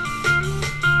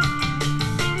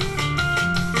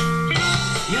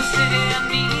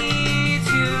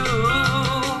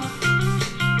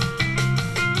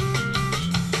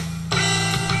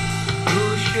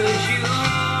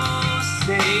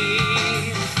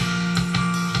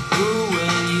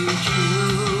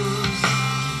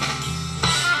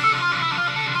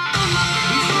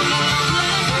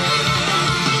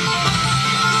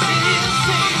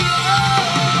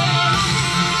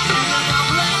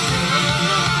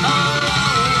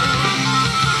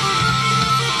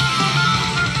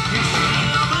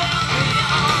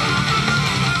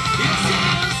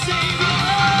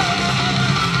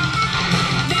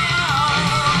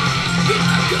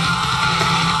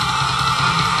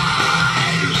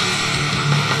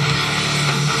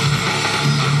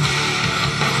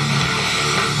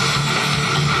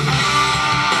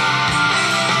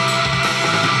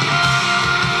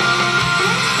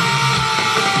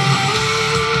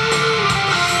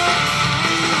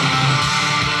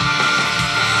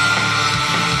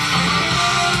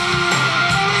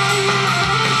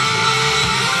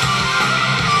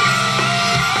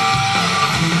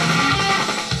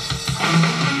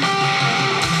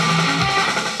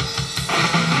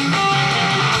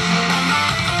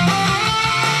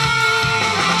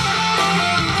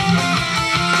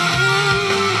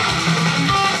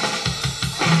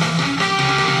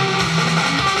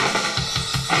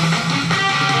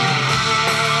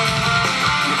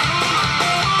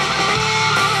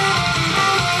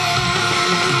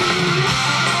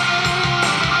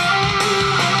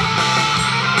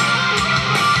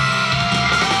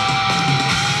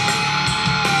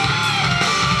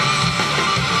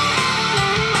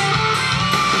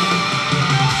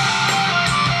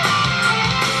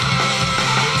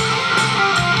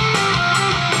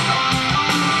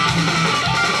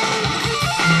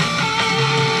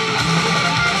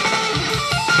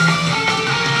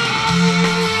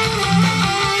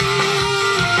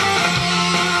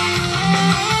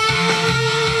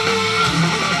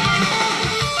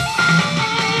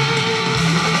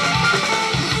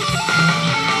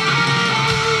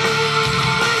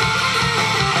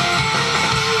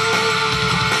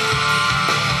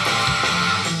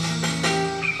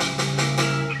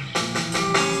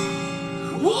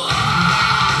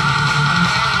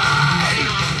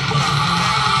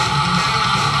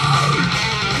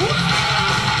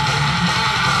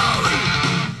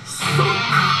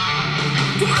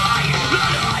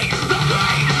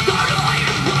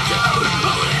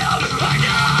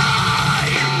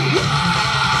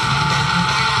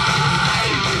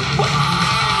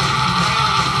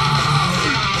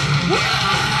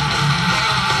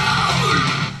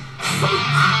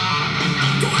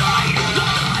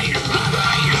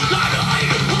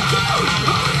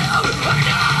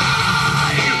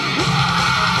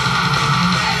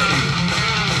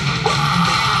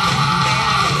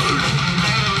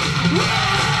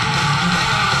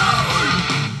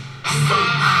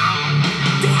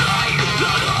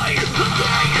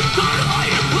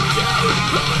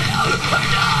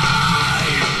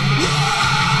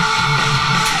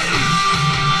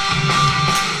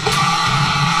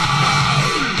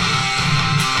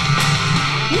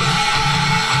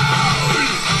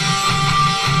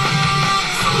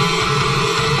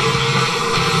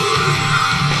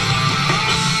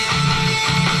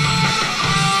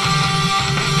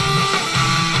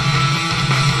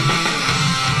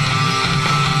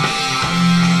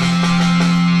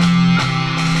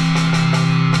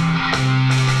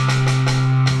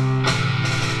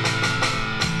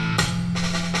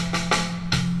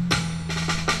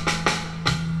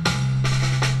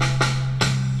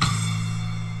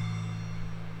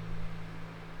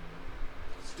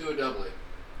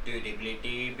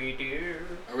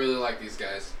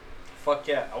 fuck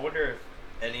yeah. I wonder if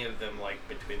any of them like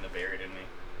Between the Buried and Me.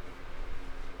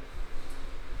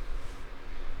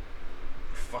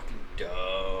 Fucking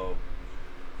dope.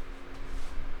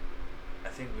 I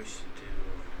think we should do.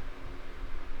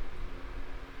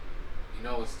 You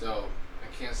know what's dope? I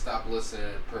can't stop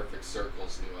listening to Perfect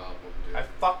Circle's new album, dude. I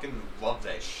fucking love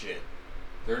that shit.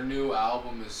 Their new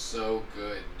album is so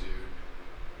good, dude.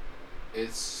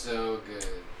 It's so good.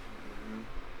 Mm-hmm.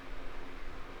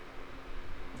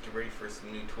 Get ready for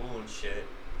some new Tool and shit.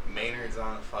 Maynard's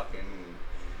on a fucking.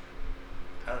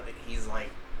 I don't think he's like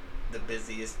the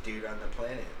busiest dude on the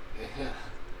planet. Yeah.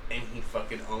 And he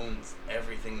fucking owns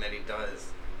everything that he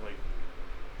does. Like,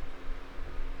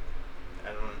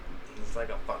 he's like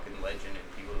a fucking legend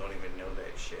and people don't even know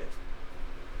that shit.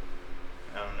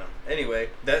 I don't know. Anyway,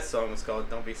 that song was called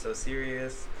Don't Be So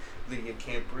Serious. Lydia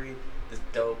Can't Breathe. This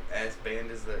dope ass band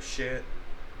is the shit.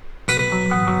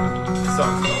 The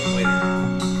song's called Winner.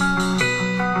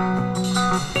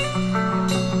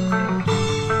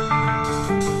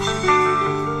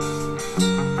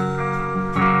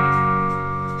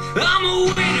 I'm a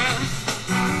winner.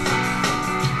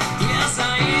 Yes, I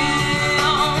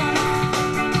am.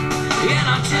 And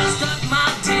I just stuck my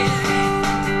dick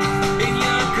in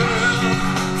your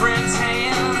girlfriend's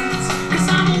hands. 'Cause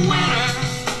I'm a winner.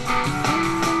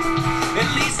 At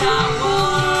least I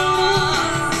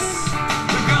was.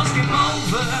 The girls came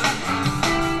over.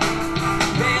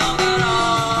 They all got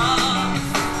off.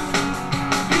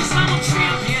 'Cause I'm a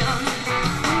champion.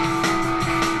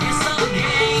 Yes, I'm a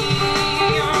game.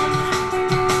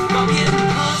 Go get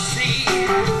pussy.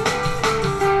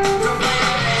 Don't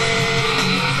blame me.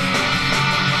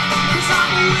 'Cause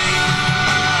I'm a winner.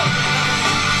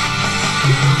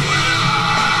 You're a winner.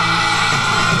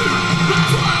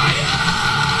 That's why I am.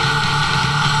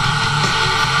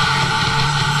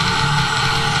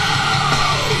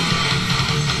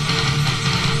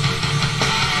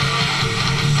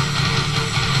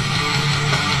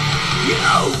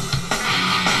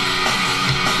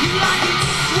 You like it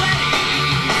sweaty,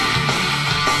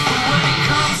 but when it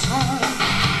comes home,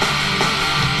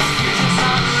 you're just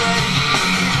not ready.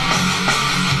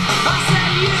 I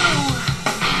said you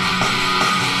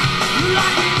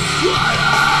like it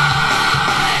sweaty,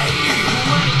 but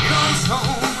when it comes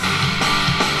home,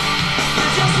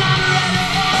 you're just not ready.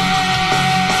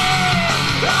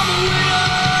 I'm a winner.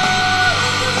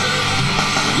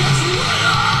 Yes, a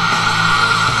winner.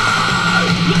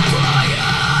 That's what I am.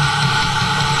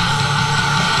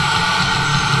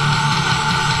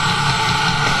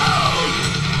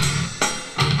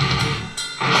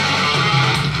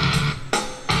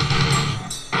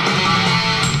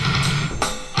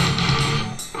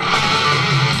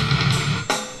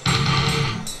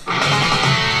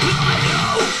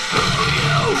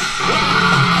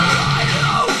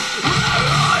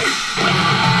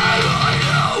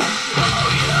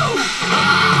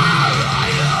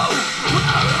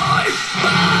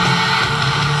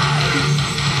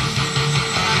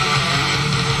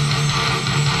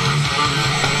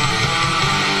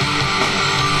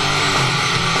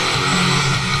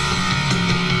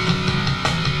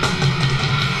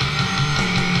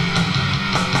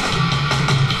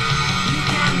 You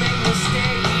can make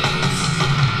mistakes,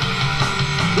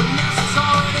 but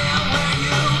necessarily where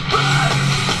you've been.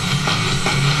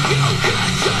 You can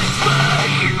change me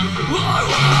or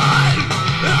what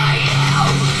I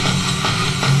am.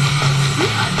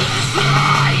 In this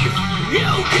life,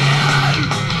 you can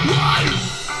win.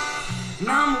 And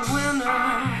I'm a winner.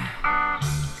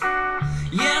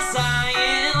 Yes, I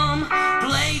am.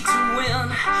 Play to win,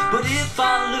 but if I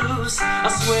lose, I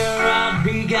swear I'd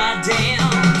be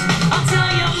goddamned. I'll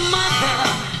tell your mother,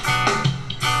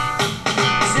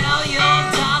 tell your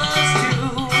daughters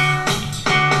too,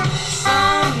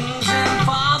 sons and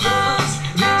fathers.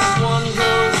 This one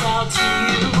goes out to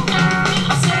you.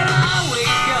 I said I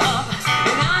wake up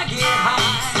and I get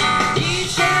high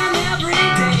each and every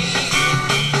day.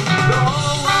 The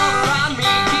whole world around me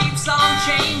keeps on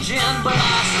changing, but I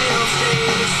still stay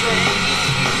the same.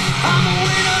 I'm a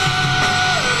winner.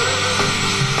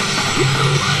 You're the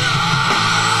winner.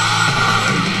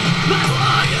 That's who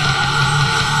I am.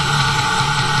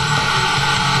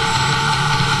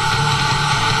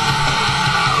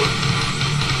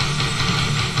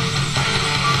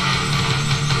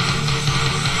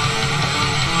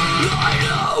 I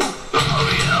know who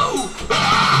you are.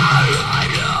 I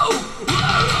know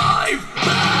where I've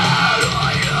been.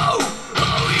 I know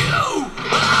who you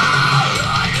are.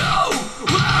 I know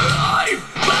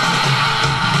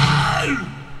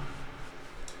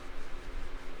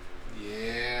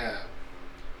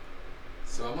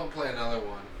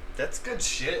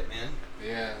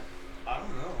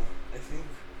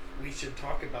we should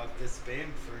talk about this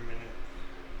band for a minute.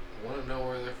 I want to know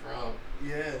where they're from.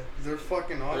 Yeah, they're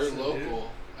fucking awesome. They're local. Dude.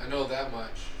 I know that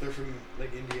much. They're from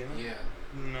like Indiana. Yeah.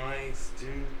 Nice,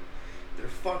 dude. They're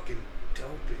fucking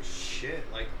dope as shit.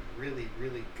 Like really,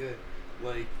 really good.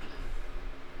 Like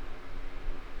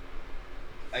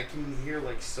I can hear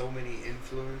like so many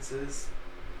influences.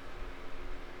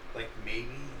 Like maybe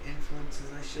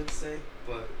influences, I should say,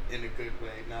 but in a good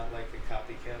way, not like a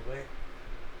copycat way.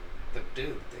 But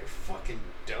dude, they're fucking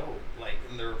dope. Like,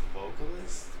 and they're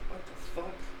vocalists. What the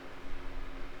fuck?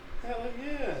 Hell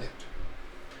yeah.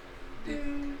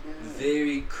 Dude, yeah.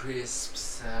 Very crisp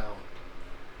sound.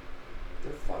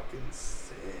 They're fucking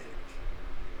sick.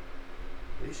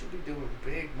 They should be doing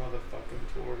big motherfucking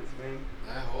tours, man.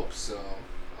 I hope so,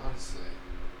 honestly.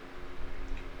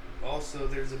 Also,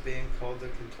 there's a band called The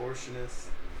Contortionists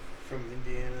from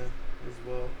Indiana as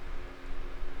well.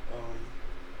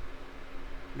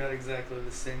 Not exactly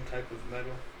the same type of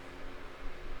metal.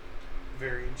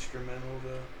 Very instrumental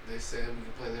though. They said we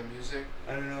can play their music?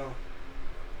 I don't know.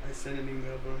 I sent an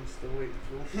email, but I'm still waiting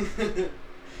for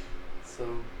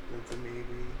So, that's a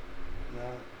maybe.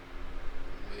 Not.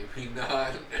 Maybe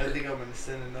not. I think I'm gonna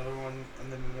send another one and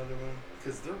then another one.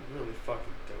 Because they're really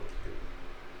fucking dope, dude.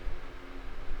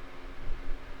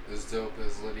 As dope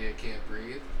as Lydia Can't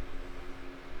Breathe?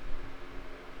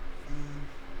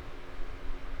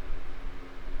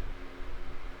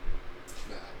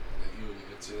 Nah, I'll let you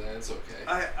answer that. It's okay.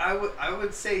 I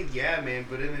would say yeah, man,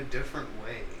 but in a different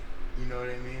way. You know what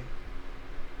I mean?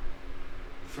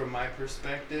 From my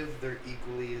perspective, they're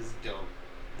equally as dope.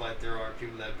 But there are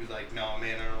people that be like, no,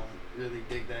 man, I don't really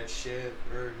dig that shit.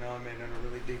 Or, no, man, I don't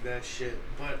really dig that shit.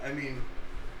 But, I mean,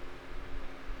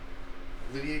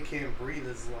 Lydia Can't Breathe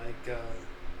is like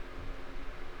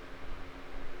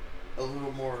a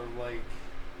little more like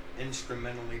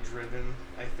instrumentally driven,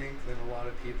 I think, than a lot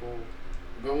of people.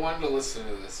 But wanted to listen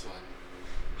to this one.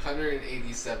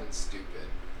 187 Stupid.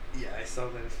 Yeah, I saw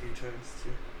that a few times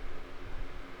too.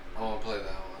 I want to play that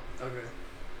one. Okay.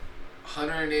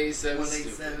 187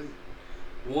 Stupid.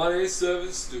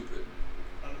 187 Stupid.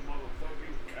 On a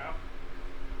motherfucking cow.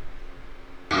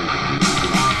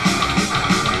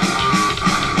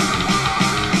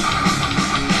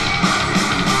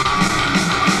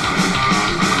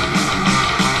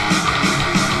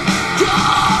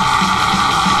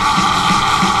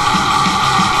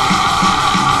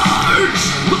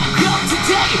 Woke up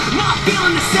today, not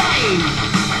feeling the same.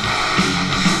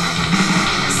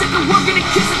 Sick of working and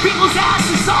kissing people's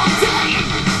asses all day.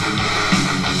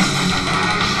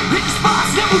 Hit the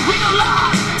spots, never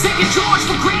realized, taking George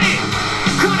for granted.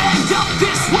 Could end up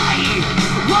this way.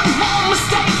 One more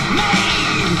mistake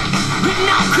made, and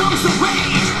now comes the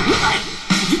rage. What?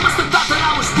 You must have thought that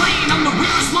I was playing. I'm the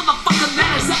realest motherfucker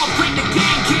that has ever played the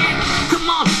game, kid. Come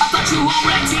on, I thought you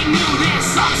already knew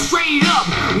this. I'm straight up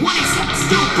 187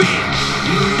 Stupid.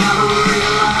 You never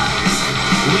realize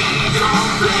we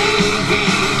don't play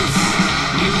games.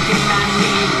 You cannot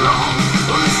me wrong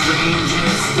on the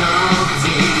strangest of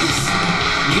days.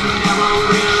 You never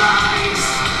realize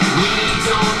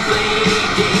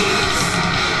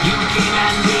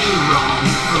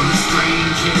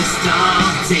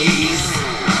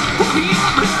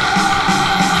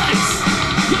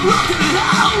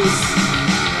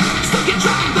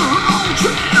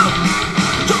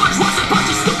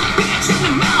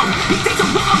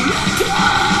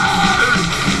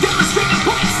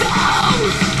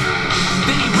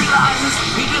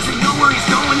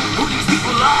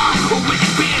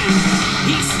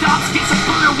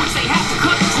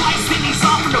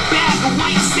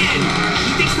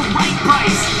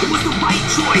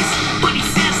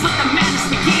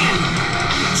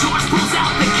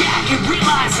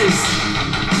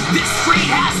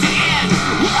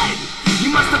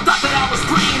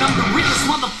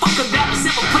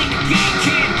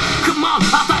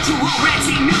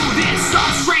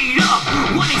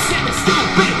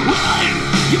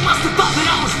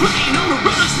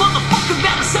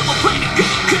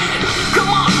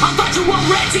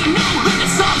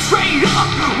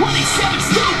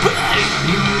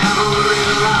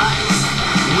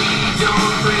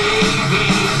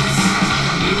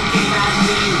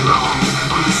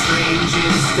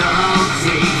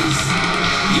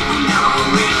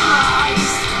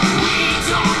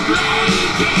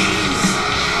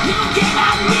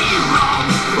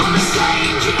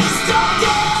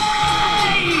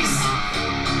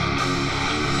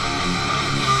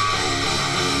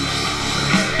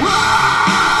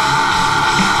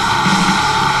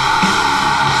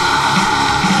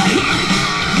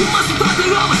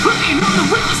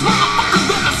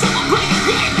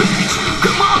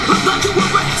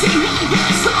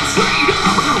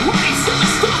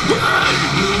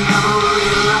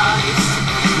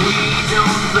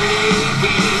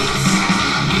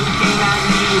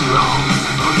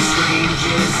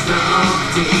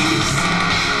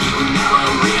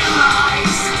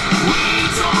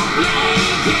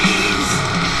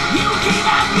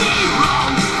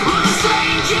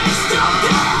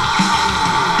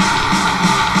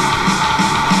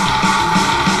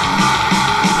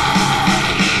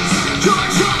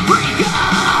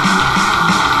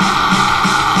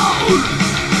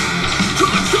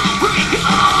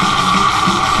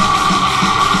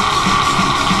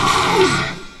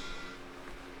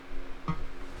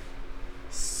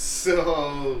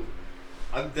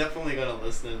definitely gonna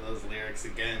listen to those lyrics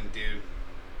again, dude.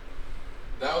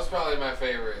 That was probably my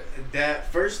favorite.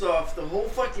 That, first off, the whole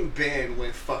fucking band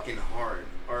went fucking hard,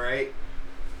 alright?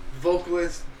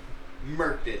 Vocalist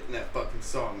murked it in that fucking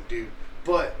song, dude.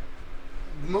 But,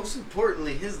 most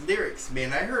importantly, his lyrics,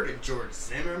 man. I heard a George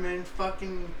Zimmerman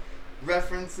fucking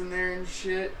reference in there and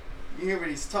shit. You hear what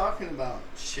he's talking about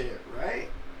and shit, right?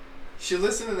 You should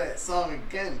listen to that song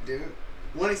again, dude.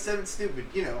 187 stupid,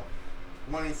 you know.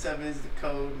 187 is the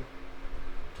code.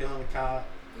 Killing a cop.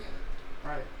 Yeah.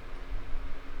 Right.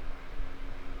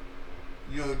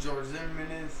 You know who George Zimmerman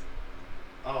is?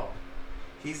 Oh.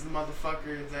 He's the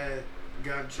motherfucker that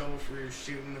got in trouble for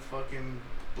shooting the fucking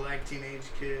black teenage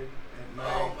kid at night.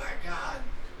 Oh my god.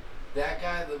 That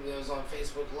guy that was on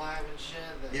Facebook Live and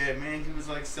shit? Yeah, man, he was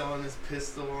like selling his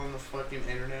pistol on the fucking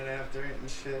internet after it and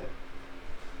shit.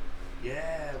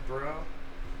 Yeah, bro.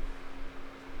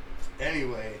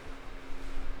 Anyway,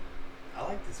 I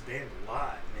like this band a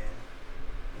lot,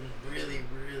 man. Really,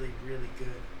 really, really good.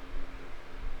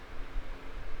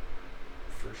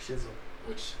 For shizzle.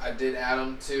 Which I did add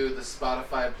them to the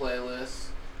Spotify playlist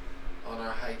on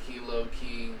our High Key Low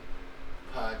Key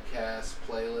podcast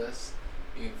playlist.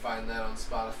 You can find that on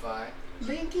Spotify.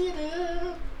 Link it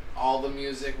up. All the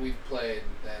music we've played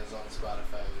that is on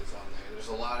Spotify is on there. There's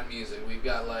a lot of music. We've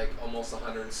got like almost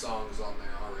 100 songs on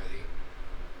there already.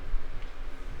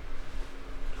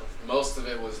 Most of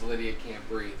it was Lydia Can't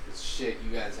Breathe, because shit, you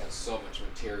guys have so much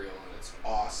material and it's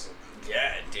awesome.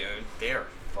 Yeah, dude, they're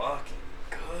fucking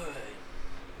good.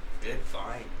 Good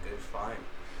find, good find.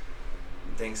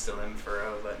 Thanks to them for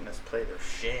letting us play their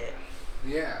shit.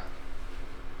 Yeah.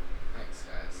 Thanks,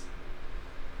 guys.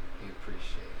 We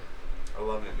appreciate it. I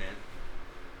love it, man.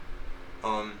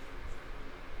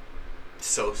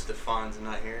 So Stefan's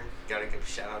not here. Gotta give a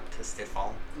shout out to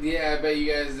Stefan. Yeah, I bet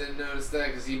you guys didn't notice that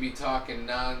because he'd be talking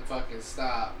non-fucking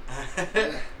stop.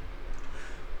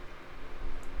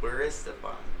 Where is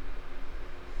Stefan?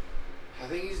 I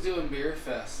think he's doing Beer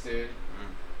Fest, dude.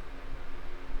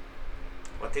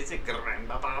 What is it,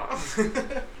 grandpapa?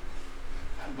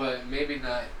 But maybe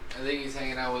not. I think he's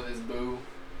hanging out with his boo.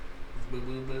 Boo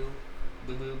boo boo.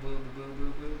 Boo boo boo boo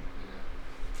boo boo.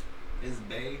 Yeah. His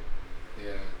bae.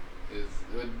 Yeah.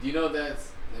 You know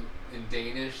that's in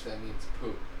Danish that means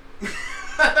poop.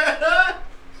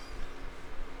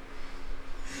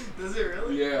 Does it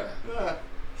really? Yeah. Ah,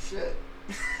 shit.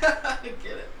 I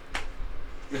get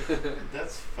it.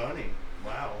 That's funny.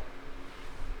 Wow.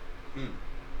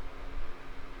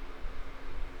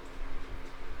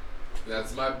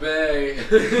 That's my bae.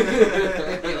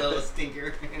 You little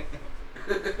stinker.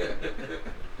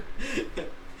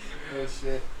 Oh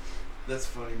shit. That's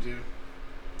funny, dude.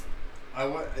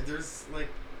 There's like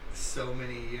so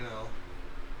many,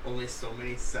 only so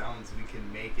many sounds we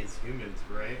can make as humans,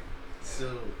 right? Yeah.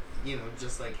 So,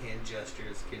 just like hand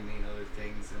gestures can mean other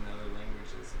things in other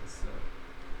languages and stuff.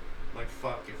 Like,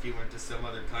 fuck, if you went to some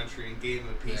other country and gave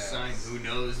them a peace sign, who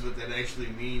knows what that actually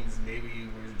means? Maybe you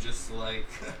were just like,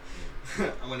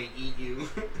 I'm gonna eat you.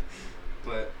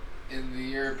 But in the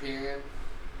European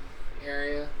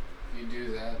area, you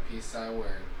do that peace sign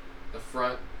where the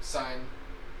front sign,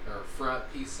 or front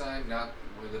peace sign, not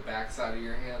with the back side of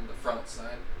your hand, the front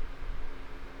sign,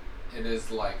 it is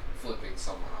like flipping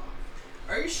someone off.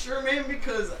 are you sure, man?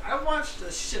 Because I watched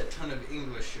a shit ton of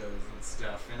English shows and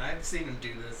stuff, and I've seen them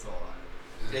do this a lot.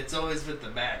 It's always with the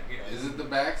back, yeah. Is it the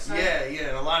back side? Yeah,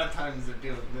 and a lot of times they're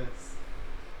doing this.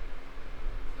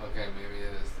 Okay, maybe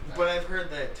it is the back. But I've heard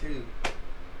that too.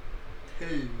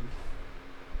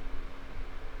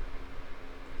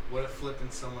 What if flipping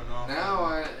someone off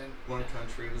Now in one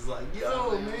country was like,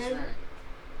 yo, Somebody was man. right.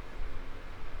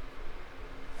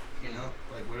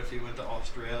 Like what if you went to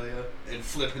Australia and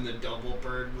flipping the double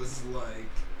bird was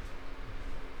like,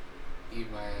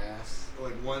 Eat my ass.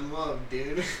 like one love,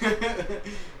 dude. I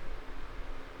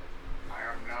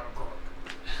am not a crook.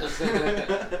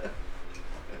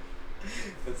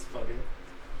 That's funny.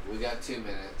 We got 2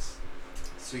 minutes.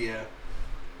 So yeah,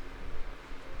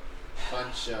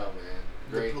 Fun show, man.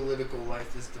 Great. the political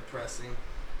life is depressing.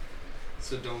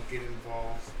 So don't get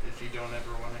involved if you don't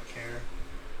ever want to care.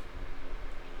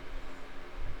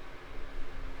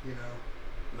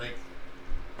 Like,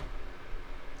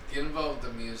 Get involved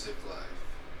in the music life.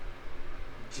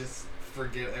 just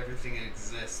forget everything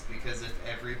exists, because if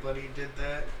everybody did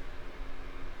that,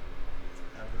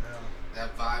 I don't know.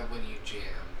 That vibe when you jam,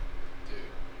 dude.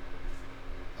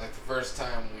 Like the first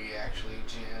time we actually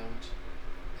jammed,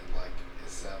 and like it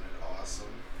sounded awesome.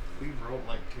 We wrote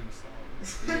like 2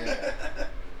 songs. Yeah.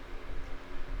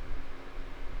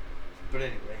 But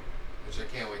anyway. Which I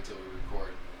can't wait till we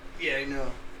record. Yeah, I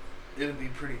know. It'll be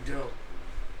pretty dope.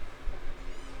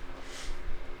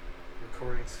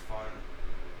 recording's fun,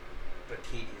 but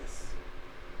tedious.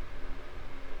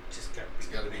 Just gotta be It's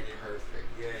gotta be committed. perfect.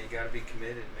 Yeah, you gotta be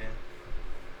committed, man.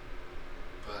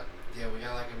 But yeah, we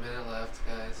got like a minute left,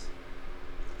 guys.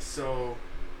 So,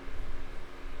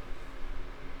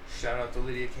 shout out to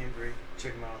Lydia Cambry.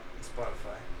 Check him out on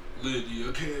Spotify.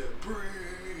 Lydia can't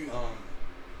breathe.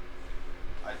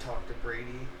 I talked to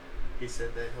Brady. He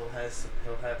said that he'll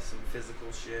have some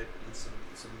physical shit and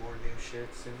some more new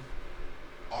shit soon.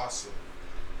 Awesome.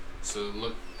 So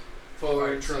look Fire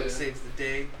forward Truck to. Saves the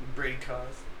Day. Brady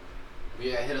Cause.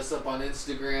 Yeah, hit us up on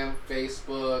Instagram,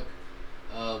 Facebook.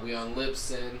 We on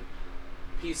Libsyn.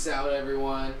 Peace out,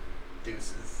 everyone.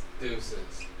 Deuces.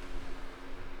 Deuces.